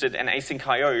Twisted and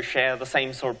asyncio share the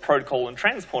same sort of protocol and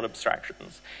transport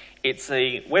abstractions, it's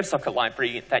a WebSocket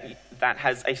library that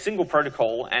has a single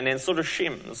protocol and then sort of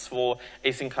shims for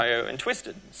asyncio and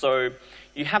Twisted. So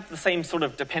you have the same sort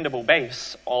of dependable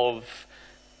base of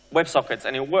WebSockets,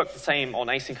 and it'll work the same on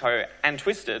asyncio and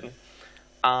Twisted.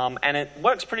 And it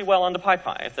works pretty well under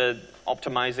PyPy, the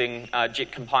optimizing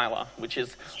JIT compiler, which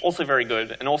is also very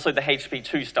good. And also the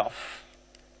HP2 stuff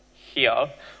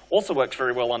here also works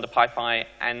very well under PyPy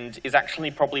and is actually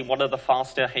probably one of the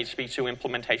faster HP2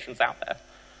 implementations out there.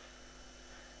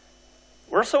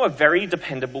 We're also a very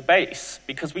dependable base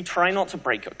because we try not to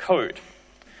break your code.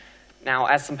 Now,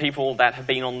 as some people that have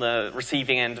been on the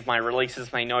receiving end of my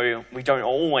releases may know, we don't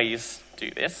always do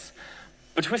this.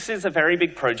 But Twisted is a very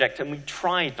big project, and we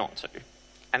tried not to.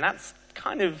 And that's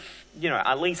kind of,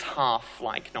 at least half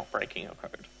like not breaking your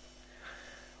code.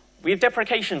 We have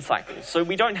deprecation cycles, so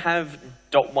we don't have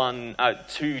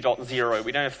 2.0,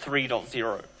 we don't have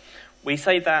 3.0. We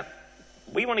say that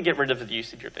we want to get rid of the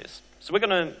usage of this. So we're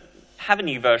going to have a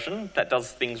new version that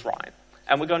does things right,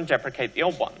 and we're going to deprecate the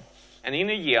old one. And in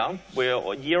a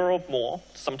year or more,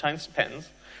 sometimes depends,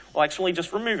 we'll actually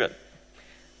just remove it.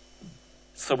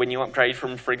 So when you upgrade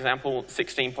from, for example,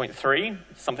 16.3,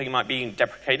 something might be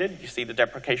deprecated, you see the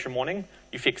deprecation warning,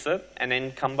 you fix it, and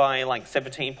then come by like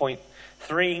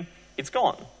 17.3, it's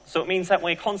gone. So it means that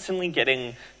we're constantly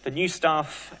getting the new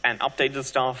stuff and updated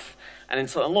stuff, and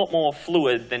it's a lot more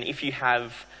fluid than if you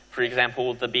have, for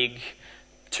example, the big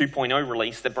 2.0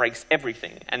 release that breaks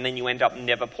everything, and then you end up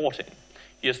never porting.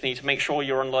 You just need to make sure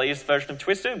you're on the latest version of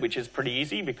Twisted, which is pretty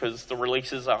easy because the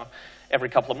releases are every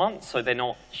couple of months, so they're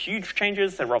not huge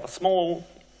changes, they're rather small.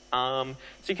 So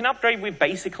you can upgrade with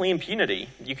basically impunity.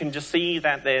 You can just see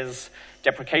that there's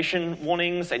deprecation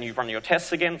warnings and you run your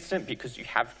tests against it because you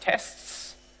have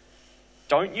tests,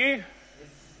 don't you?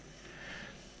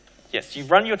 Yes, you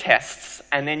run your tests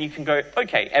and then you can go,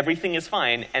 okay, everything is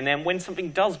fine, and then when something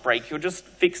does break, you're just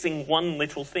fixing one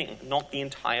little thing, not the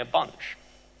entire bunch.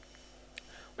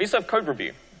 We also have code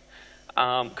review.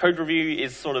 Code review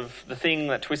is sort of the thing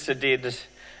that Twisted did,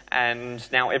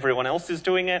 and now everyone else is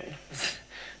doing it.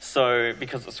 So,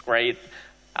 because it's great.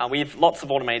 We have lots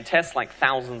of automated tests, like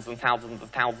thousands and thousands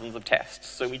and thousands of tests.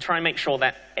 So we try and make sure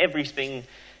that everything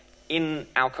in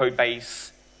our code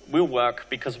base will work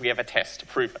because we have a test to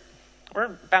prove it. We're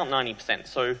about 90%,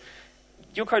 so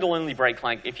your code will only break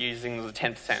like if you're using the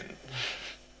 10%,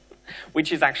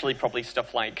 which is actually probably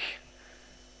stuff like,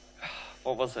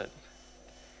 what was it?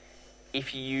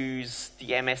 If you use the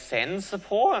MSN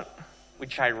support,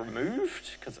 which I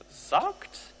removed because it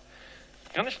sucked.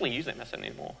 I don't actually use MSN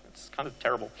anymore. It's kind of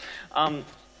terrible.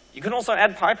 You can also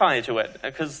add PyPy to it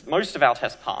because most of our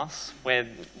tests pass. We're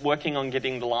working on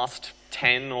getting the last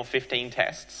 10 or 15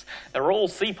 tests. They're all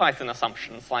CPython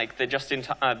assumptions, like they're just in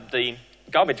the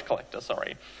garbage collector,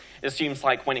 sorry. It assumes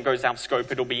like when it goes out of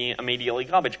scope, it'll be immediately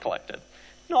garbage collected.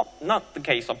 Not the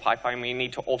case on PyPy, and we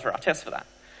need to alter our tests for that.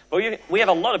 But we have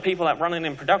a lot of people that run it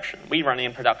in production. We run it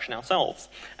in production ourselves.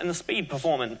 And the speed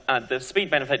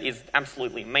benefit is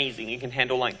absolutely amazing. You can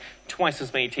handle like twice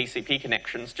as many TCP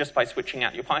connections just by switching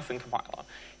out your Python compiler.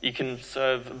 You can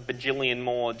serve a bajillion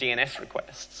more DNS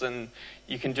requests, and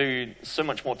you can do so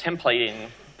much more templating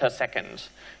per second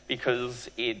because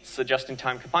it's a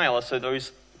just-in-time compiler, so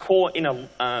those core inner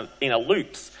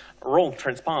loops are all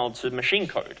transpiled to machine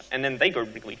code, and then they go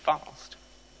really fast.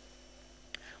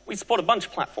 We support a bunch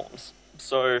of platforms.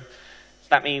 So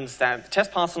that means that the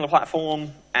test passes on the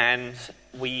platform, and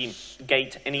we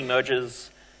gate any merges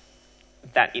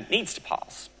that it needs to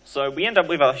pass. So we end up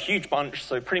with a huge bunch,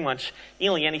 so pretty much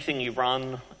nearly anything you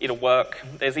run, it'll work.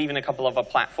 There's even a couple of other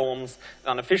platforms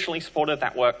unofficially supported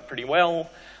that work pretty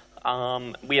well.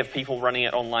 We have people running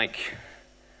it on like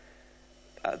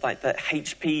the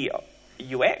HP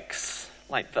UX,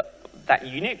 like that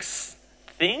Unix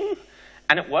thing.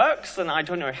 And it works, and I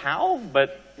don't know how,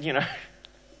 but,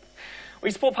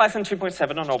 We support Python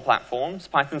 2.7 on all platforms,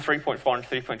 Python 3.4 and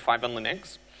 3.5 on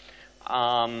Linux.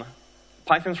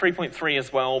 Python 3.3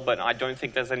 as well, but I don't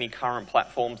think there's any current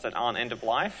platforms that aren't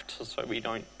end-of-life, so we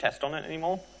don't test on it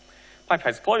anymore.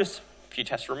 PyPy's close, a few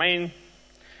tests remain.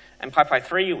 And PyPy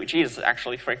 3, which is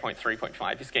actually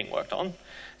 3.3.5, is getting worked on.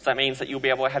 So that means that you'll be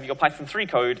able to have your Python 3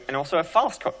 code and also have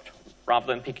fast code, rather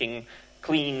than picking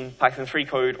clean Python 3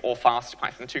 code or fast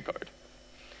Python 2 code.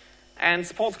 And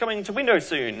support's coming to Windows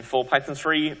soon for Python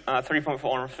 3,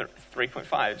 3.4 and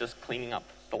 3.5, just cleaning up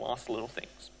the last little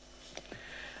things.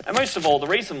 And most of all, the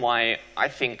reason why I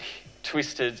think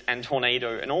Twisted and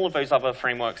Tornado and all of those other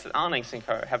frameworks that aren't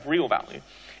asyncio have real value,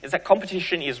 is that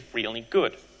competition is really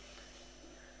good.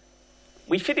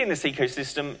 We fit in this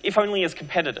ecosystem, if only as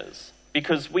competitors,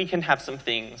 because we can have some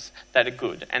things that are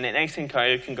good, and then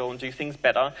asyncio can go and do things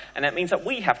better, and that means that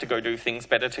we have to go do things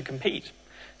better to compete.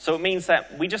 So it means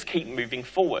that we just keep moving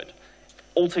forward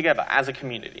all together as a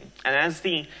community. And as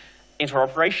the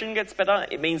interoperation gets better,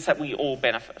 it means that we all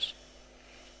benefit.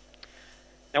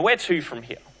 Now, where to from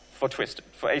here for Twisted,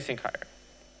 for asyncio?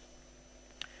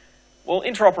 Well,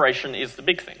 interoperation is the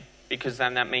big thing, because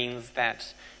then that means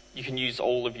that you can use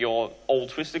all of your old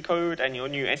Twisted code and your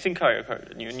new asyncio code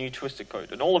and your new Twisted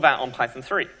code and all of that on Python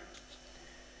 3.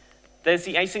 There's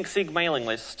the async sig mailing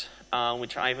list,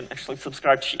 which I haven't actually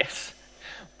subscribed to yet.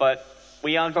 But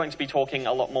we are going to be talking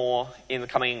a lot more in the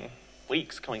coming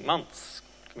weeks, coming months,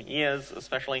 coming years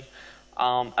especially,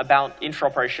 about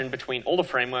interoperation between all the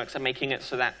frameworks and making it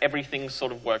so that everything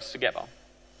sort of works together.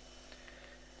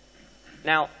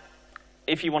 Now,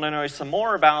 if you want to know some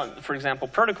more about, for example,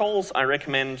 protocols, I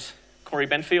recommend Corey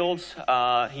Benfield.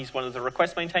 He's one of the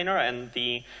request maintainer and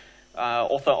the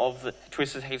author of the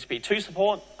Twisted HTTP2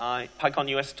 support, PyCon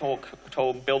US talk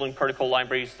Building Protocol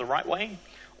Libraries the Right Way,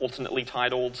 alternately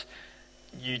titled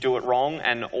You Do It Wrong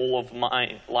and All of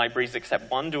My Libraries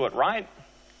Except One Do It Right.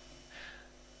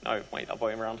 No, wait, other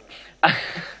way around.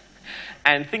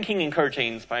 And Thinking in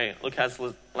Coroutines by Lucas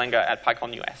Langer at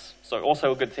PyCon US. So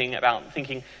also a good thing about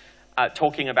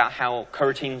talking about how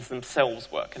coroutines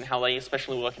themselves work and how they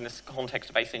especially work in this context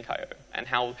of asyncio and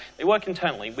how they work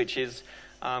internally, which is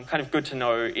kind of good to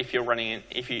know if you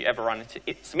ever run into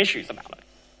some issues about it.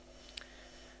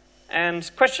 And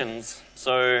questions.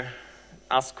 So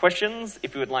ask questions.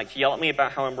 If you would like to yell at me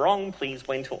about how I'm wrong, please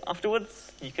wait until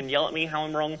afterwards. You can yell at me how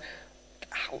I'm wrong.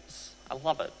 Ouch, I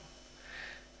love it.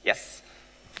 Yes?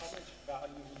 How much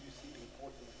value would you see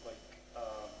importing like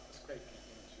scraping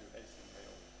into async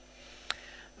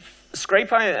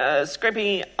mail?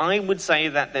 Scraping, I would say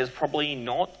that there's probably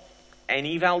not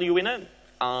any value in it,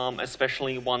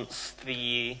 especially once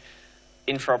the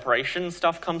interoperation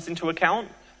stuff comes into account,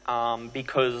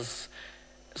 because,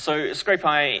 so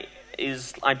scrapey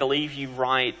is, I believe you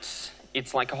write,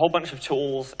 it's like a whole bunch of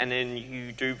tools, and then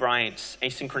you do write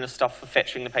asynchronous stuff for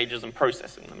fetching the pages and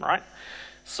processing them, right?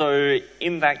 So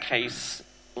in that case,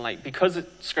 like, because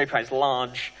scrapey is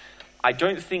large, I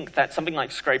don't think that something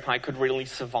like scrapey could really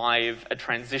survive a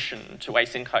transition to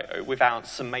asyncio without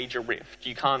some major rift.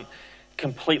 You can't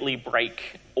completely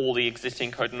break all the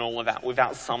existing code and all of that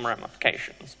without some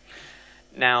ramifications.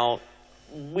 Now,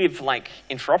 with like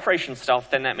interoperation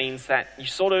stuff, then that means that you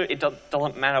sort of, it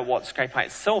doesn't matter what scrapey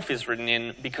itself is written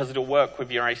in, because it'll work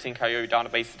with your asyncio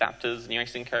database adapters and your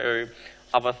asyncio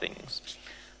other things.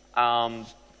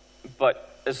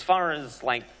 But as far as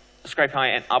like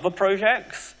scrapey and other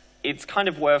projects, it's kind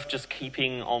of worth just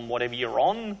keeping on whatever you're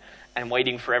on and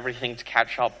waiting for everything to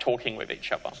catch up, talking with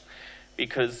each other.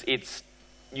 Because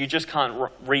you just can't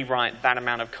rewrite that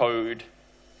amount of code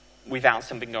without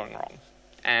something going wrong.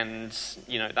 And,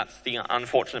 you know, that's the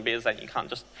unfortunate bit, is that you can't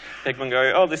just pick and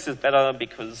go, oh, this is better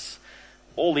because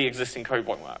all the existing code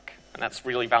won't work. And that's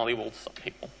really valuable to some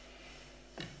people.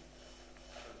 I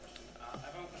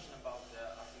have a question about the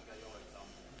asyncio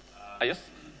example. Yes?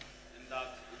 In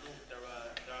that loop, there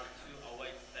are two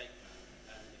await statements.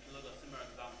 And if you look at a similar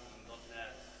example in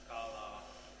 .NET, Scala,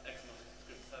 XML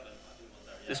script 7, I think it was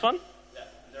there. Yeah. This one? Yeah,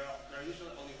 there are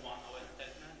usually only one await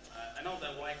statement. I know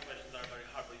the await questions are very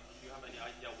hard, but if you have any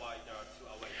idea why there are two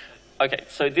await statements? Okay,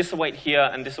 so this await here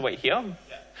and this await here?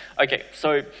 Yeah. Okay,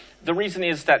 so the reason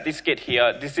is that this get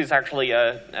here, this is actually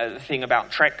a thing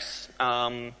about Trex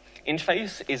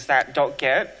interface, is that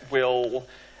 .get will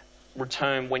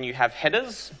return when you have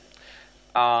headers,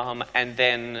 and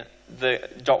then the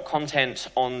 .content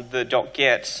on the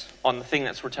 .get, on the thing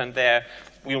that's returned there,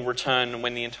 will return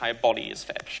when the entire body is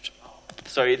fetched.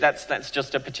 So that's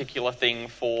just a particular thing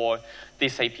for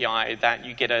this API, that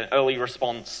you get an early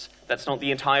response that's not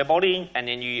the entire body, and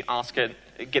then you ask it,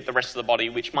 get the rest of the body,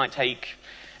 which might take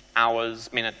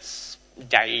hours, minutes,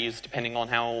 days, depending on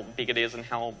how big it is and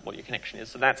what your connection is.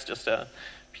 So that's just a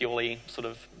purely sort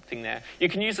of thing there. You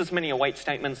can use as many await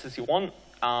statements as you want,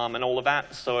 and all of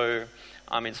that, so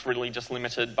it's really just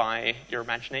limited by your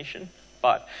imagination.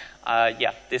 But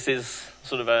yeah, this is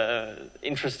sort of an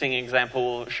interesting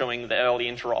example showing the early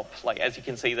interop. Like, as you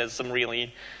can see, there's some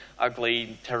really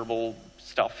ugly, terrible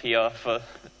stuff here for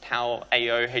how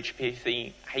AO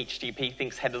HTTP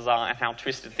thinks headers are and how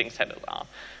Twisted thinks headers are,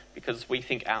 because we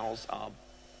think ours are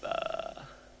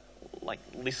like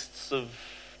lists of,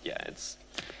 yeah, it's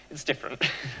different.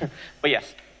 But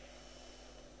yes.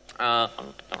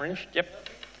 Orange, yep.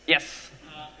 Yes.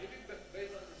 Maybe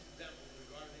based on this example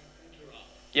regarding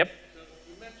interrupt. Yep. So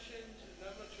you mentioned, and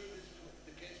I'm not sure this is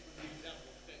the case for the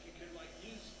example, that you can like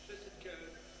use twisted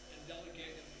code and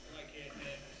delegate it like a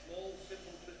small,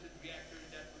 simple twisted reactor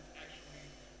that would actually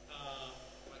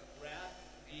like wrap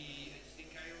the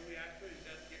asyncio reactor. Is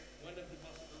that one of the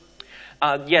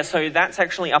possibilities? Yeah, so that's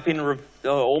actually up in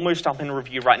almost up in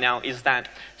review right now.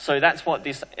 So that's what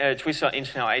this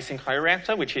twist.internal asyncio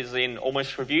reactor, which is in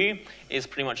almost review, is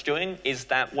pretty much doing. Is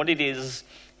that what it is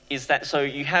that so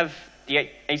you have the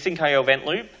asyncio event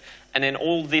loop, and then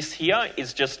all this here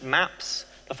is just maps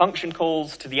the function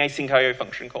calls to the asyncio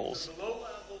function calls. So the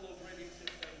low-level operating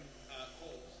system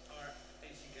calls are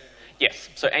asyncio. Yes,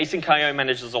 so asyncio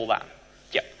manages all that.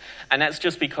 Yep. And that's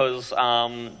just because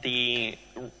the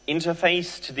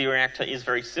interface to the reactor is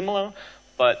very similar,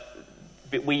 but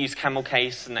we use camel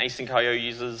case and asyncio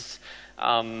uses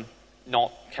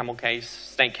not camel case,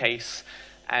 snake case,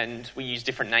 and we use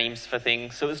different names for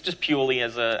things. So it's just purely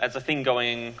as a thing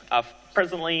going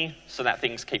presently so that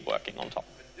things keep working on top.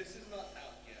 But this is not out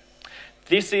yet.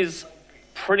 This is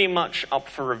pretty much up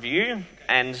for review,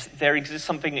 and there exists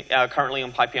something currently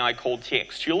on PyPI called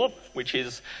TX-Tulip, which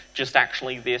is just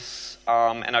actually this,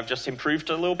 and I've just improved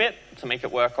it a little bit to make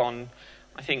it work on,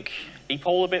 I think,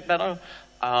 ePOL a bit better,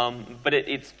 but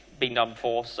it's been done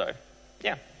before, so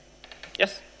yeah.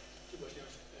 Yes? Two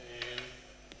questions.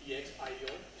 TXIO, is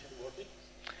it working?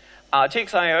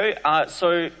 TXIO,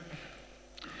 so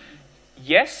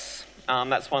yes,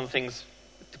 that's one of the things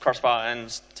Crossbar and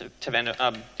Teveno,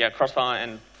 Crossbar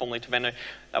and formerly Teveno,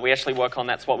 we actually work on.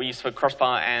 That's what we use for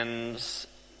Crossbar and,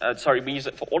 we use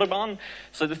it for Autobahn.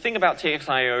 So the thing about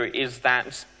TXIO is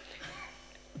that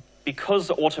because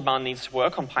Autobahn needs to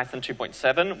work on Python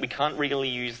 2.7, we can't really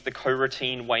use the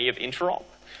coroutine way of interop,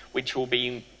 which will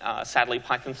be, sadly,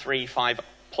 Python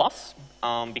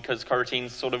 3.5+, because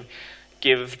coroutines sort of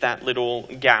give that little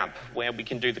gap where we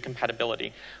can do the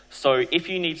compatibility. So if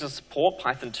you need to support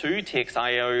Python 2,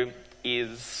 TXIO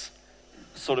is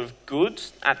sort of good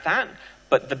at that,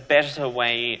 but the better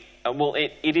way,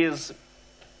 it is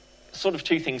sort of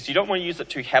two things. You don't want to use it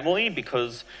too heavily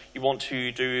because you want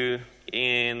to do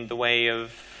in the way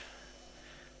of,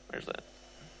 where is it?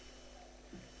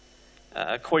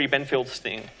 Corey Benfield's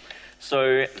thing.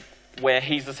 So where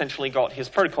he's essentially got his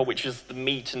protocol, which is the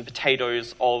meat and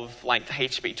potatoes of like the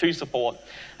HTTP2 support,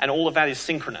 and all of that is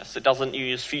synchronous. It doesn't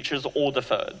use futures or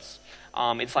deferreds.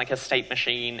 It's like a state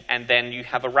machine, and then you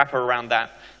have a wrapper around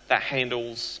that that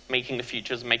handles making the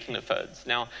futures, making the deferreds.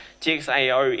 Now,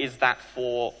 TXAO is that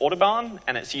for Autobahn,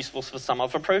 and it's useful for some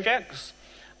other projects,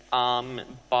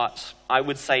 but I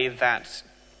would say that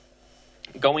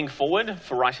going forward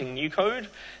for writing new code,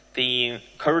 the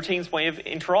coroutines way of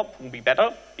interop will be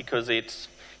better because it's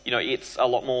a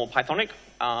lot more Pythonic,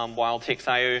 while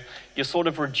TXIO, you're sort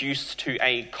of reduced to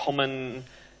a common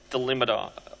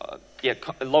delimiter,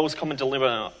 lowest common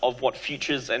delimiter of what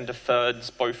futures and deferreds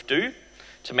both do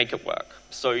to make it work.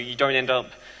 So you don't end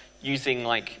up using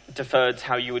like deferreds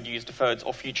how you would use deferreds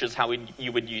or futures how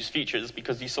you would use futures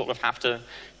because you sort of have to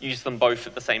use them both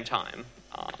at the same time.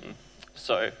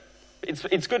 So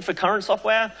it's good for current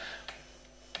software,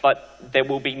 but there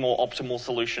will be more optimal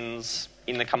solutions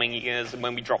in the coming years, and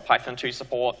when we drop Python 2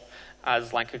 support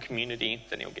as like a community,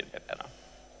 then it'll get a bit better.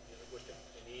 Question.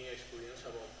 Any experience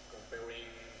about comparing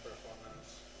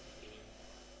performance in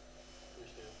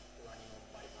Twisted running on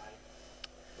PyPy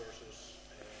versus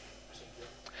asyncio?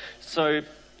 So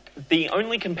the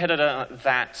only competitor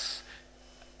that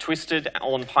Twisted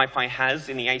on PyPy has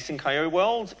in the asyncio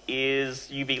world is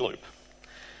UV-loop.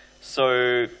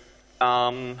 So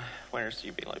where is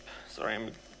UV-loop? Sorry,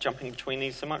 I'm jumping between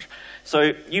these so much.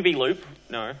 So UV-loop,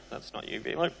 no, that's not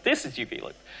UV-loop. This is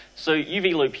UV-loop. So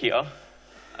UV-loop here,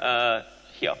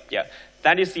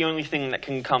 that is the only thing that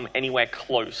can come anywhere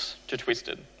close to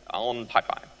Twisted on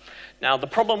PyPy. Now, the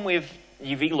problem with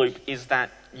UV-loop is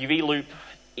that UV-loop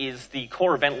is the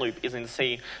core event loop is in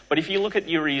C, but if you look at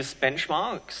Yuri's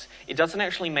benchmarks, it doesn't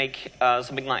actually make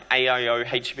something like AIO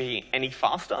HTTP any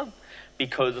faster,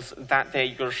 because that there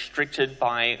you're restricted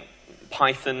by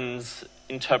Python's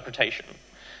interpretation.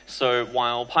 So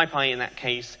while PyPy in that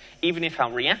case, even if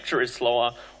our reactor is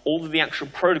slower, all of the actual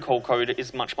protocol code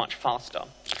is much, much faster.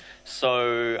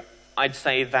 So I'd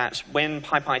say that when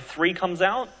PyPy 3 comes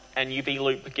out and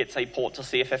UV-loop gets a port to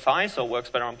CFFI, so it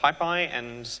works better on PyPy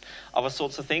and other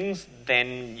sorts of things,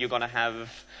 then you're going to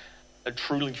have a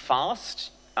truly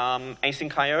fast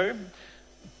async IO.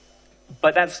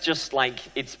 But that's just like,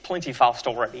 it's plenty fast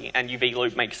already, and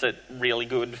UV-loop makes it really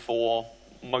good for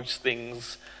most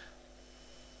things.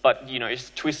 But,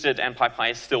 Twisted and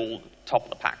PyPy are still top of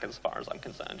the pack as far as I'm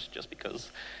concerned, just because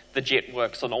the JIT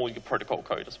works on all your protocol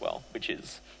code as well, which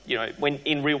is, you know, when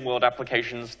in real world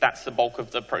applications, that's the bulk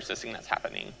of the processing that's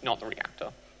happening, not the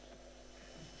reactor.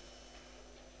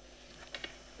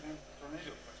 Can I have a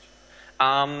tornado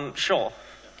question? Sure.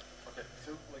 Yeah. Okay,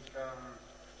 so like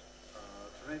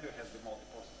tornado has the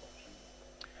multi-process option,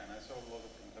 and I saw a lot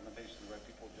of implementations where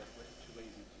people just too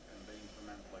lazy and they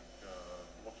implement like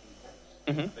blocking calls.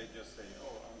 Mm-hmm. They just say,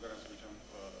 oh, I'm going to switch on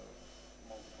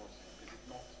multiprocessing. Is it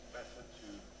not better to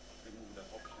remove that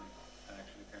option and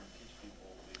actually kind of teach people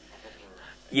the proper?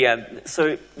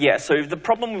 So the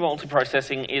problem with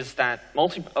multiprocessing is that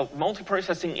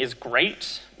multiprocessing is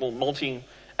great. Well,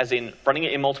 as in running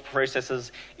it in multiple processors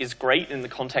is great in the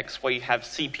context where you have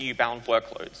CPU-bound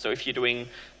workloads. So if you're doing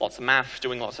lots of math,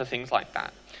 doing lots of things like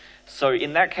that. So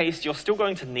in that case, you're still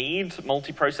going to need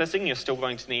multiprocessing. You're still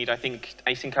going to need, I think,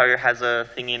 asyncio has a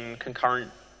thing in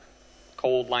concurrent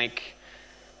called like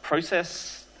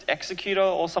process executor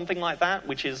or something like that,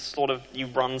 which is sort of you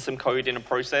run some code in a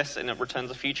process and it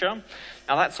returns a feature.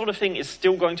 Now that sort of thing is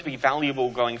still going to be valuable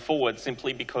going forward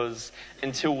simply because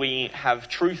until we have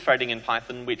true threading in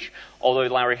Python, which although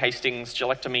Larry Hastings'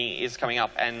 Gelectomy is coming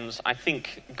up and I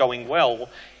think going well,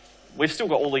 we've still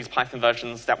got all these Python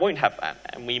versions that won't have that,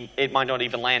 and it might not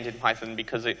even land in Python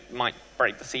because it might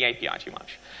break the C API too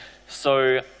much.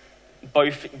 So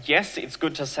both, yes, it's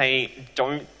good to say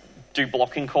don't do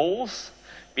blocking calls,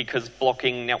 because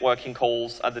blocking networking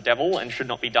calls are the devil and should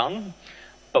not be done.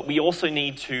 But we also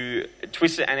need to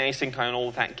twist it and async and all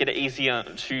of that, get it easier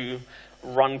to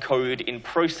run code in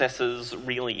processes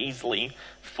really easily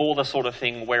for the sort of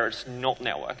thing where it's not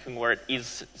networking, where it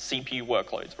is CPU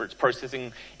workloads, where it's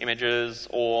processing images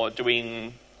or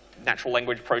doing natural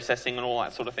language processing and all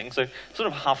that sort of thing. So sort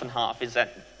of half and half is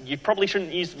that you probably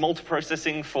shouldn't use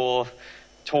multiprocessing for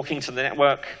talking to the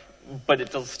network, but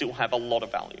it does still have a lot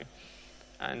of value.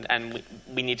 And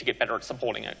we need to get better at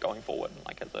supporting it going forward,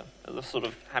 like as a sort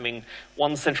of having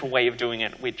one central way of doing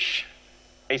it, which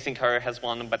asyncio has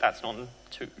one, but that's not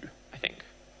two, I think.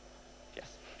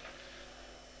 Yes.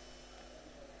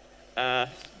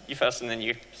 You first and then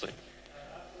you. So.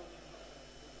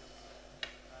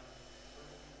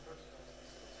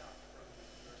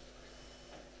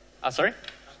 Sorry?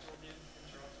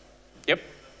 Yep.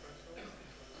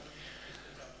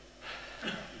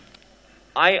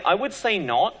 I would say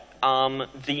not.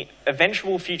 The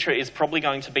eventual future is probably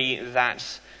going to be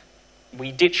that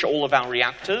we ditch all of our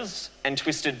reactors and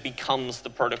Twisted becomes the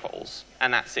protocols,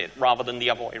 and that's it, rather than the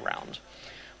other way around.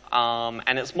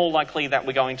 And it's more likely that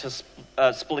we're going to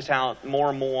split out more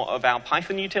and more of our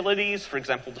Python utilities, for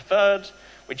example, deferred,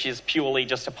 which is purely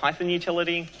just a Python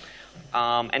utility,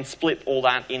 and split all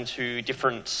that into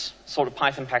different sort of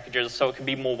Python packages so it can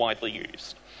be more widely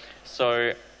used.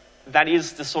 So that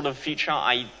is the sort of future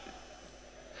I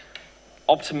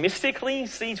optimistically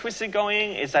see Twisted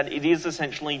going, is that it is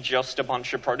essentially just a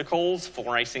bunch of protocols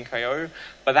for asyncio,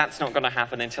 but that's not going to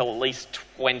happen until at least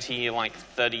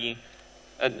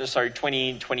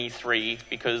 2023,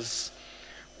 because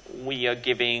we are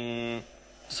giving,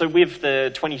 so with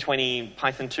the 2020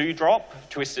 Python 2 drop,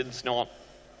 Twisted's not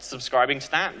subscribing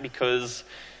to that because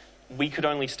we could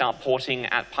only start porting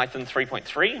at Python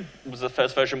 3.3. It was the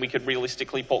first version we could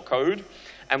realistically port code.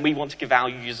 And we want to give our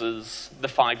users the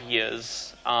 5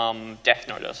 years death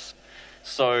notice.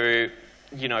 So,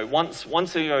 you know, once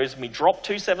it goes, we drop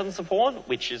 2.7 support,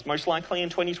 which is most likely in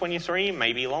 2023,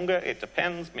 maybe longer, it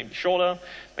depends, maybe shorter.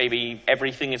 Maybe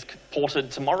everything is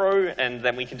ported tomorrow and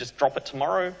then we can just drop it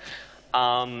tomorrow.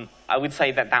 I would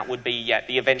say that that would be, yeah,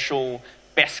 the eventual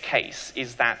best case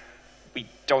is that we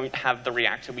don't have the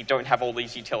reactor, we don't have all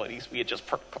these utilities, we are just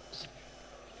protocols.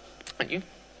 Thank you.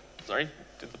 Sorry,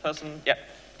 did the person? Yep.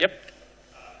 Yep.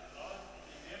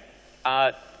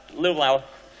 A little louder.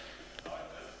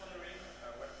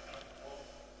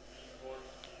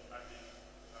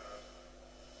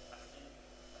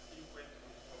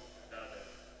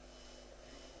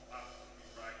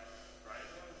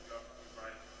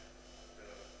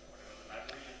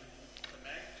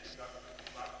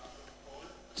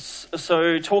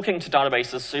 So talking to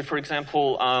databases, so for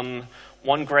example,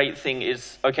 one great thing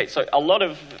is, okay, so a lot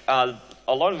of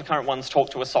the current ones talk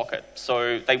to a socket,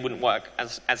 so they wouldn't work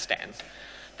as stands.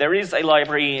 There is a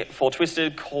library for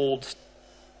Twisted called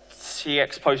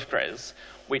CX Postgres,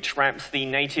 which wraps the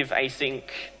native async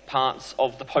parts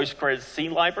of the Postgres C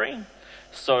library.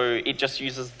 So it just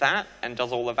uses that and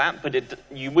does all of that, but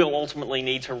you will ultimately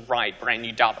need to write brand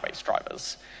new database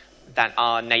drivers that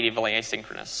are natively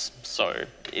asynchronous. So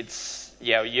it's,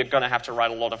 yeah, you're going to have to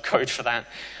write a lot of code for that.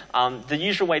 The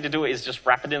usual way to do it is just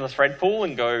wrap it in the thread pool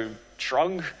and go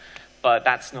shrug, but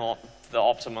that's not the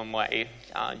optimum way.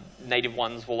 Native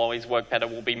ones will always work better,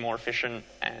 will be more efficient,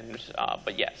 and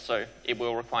but yeah, so it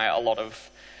will require a lot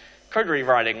of code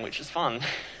rewriting, which is fun.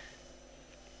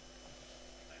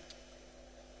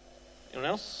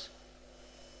 Anyone else?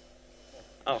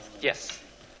 Oh, yes.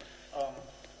 So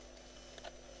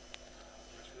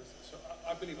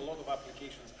I believe a lot of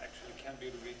applications actually can be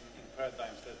written in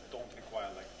paradigms that don't require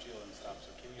like GIL and stuff.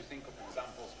 So can you think of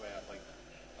examples where like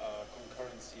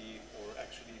concurrency or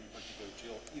actually in particular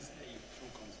GIL is a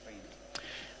true constraint?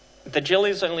 The GIL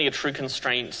is only a true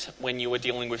constraint when you are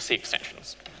dealing with C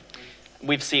extensions.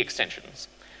 With C extensions.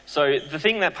 So the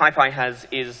thing that PyPy has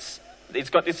is it's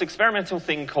got this experimental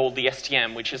thing called the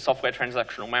STM, which is software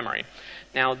transactional memory.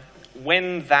 Now,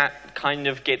 when that kind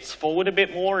of gets forward a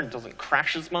bit more and doesn't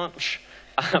crash as much,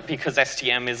 because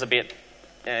STM is a bit,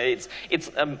 it's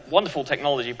a wonderful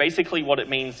technology. Basically what it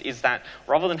means is that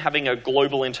rather than having a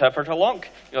global interpreter lock,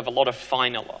 you have a lot of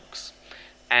finer locks.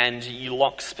 And you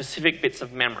lock specific bits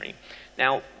of memory.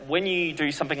 Now, when you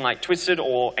do something like Twisted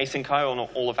or asyncio and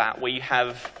all of that, where you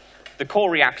have the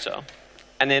core reactor,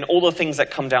 and then all the things that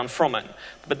come down from it.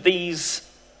 But these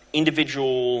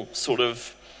individual sort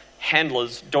of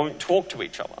handlers don't talk to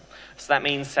each other. So that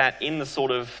means that in the sort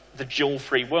of the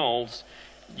GIL-free world,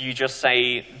 you just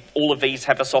say all of these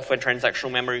have a software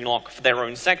transactional memory lock for their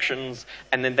own sections,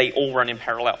 and then they all run in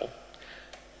parallel.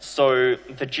 So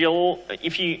the GIL,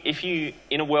 if you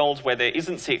in a world where there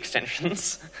isn't C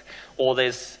extensions, or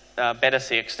there's better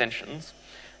C extensions,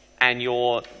 and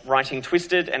you're writing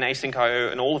Twisted and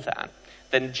asyncio and all of that,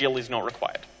 then GIL is not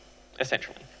required,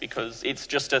 essentially, because it's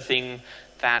just a thing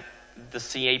that the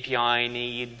C API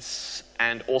needs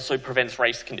and also prevents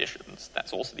race conditions.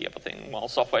 That's also the other thing. While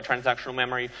software transactional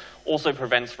memory also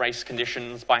prevents race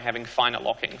conditions by having finer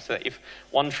locking. So that if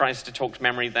one tries to talk to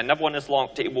memory that another one is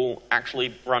locked, it will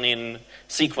actually run in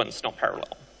sequence, not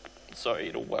parallel. So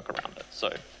it'll work around it.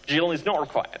 So GIL is not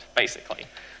required, basically.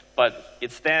 But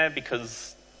it's there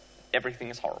because everything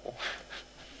is horrible.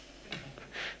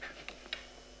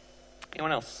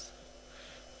 Anyone else?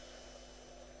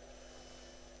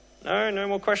 No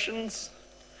more questions?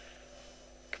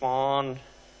 Come on.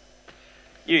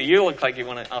 You look like you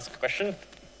want to ask a question.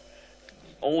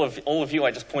 All of you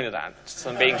I just pointed at, just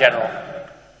I'm being general.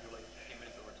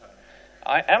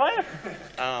 Am I?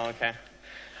 Oh, okay.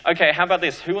 Okay, how about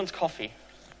this? Who wants coffee?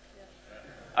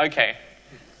 Okay.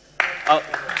 Oh.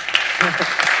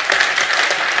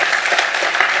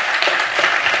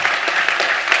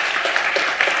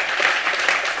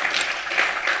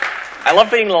 I love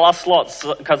being the last slots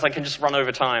because I can just run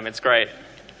over time. It's great.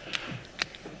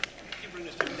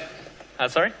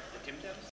 Sorry?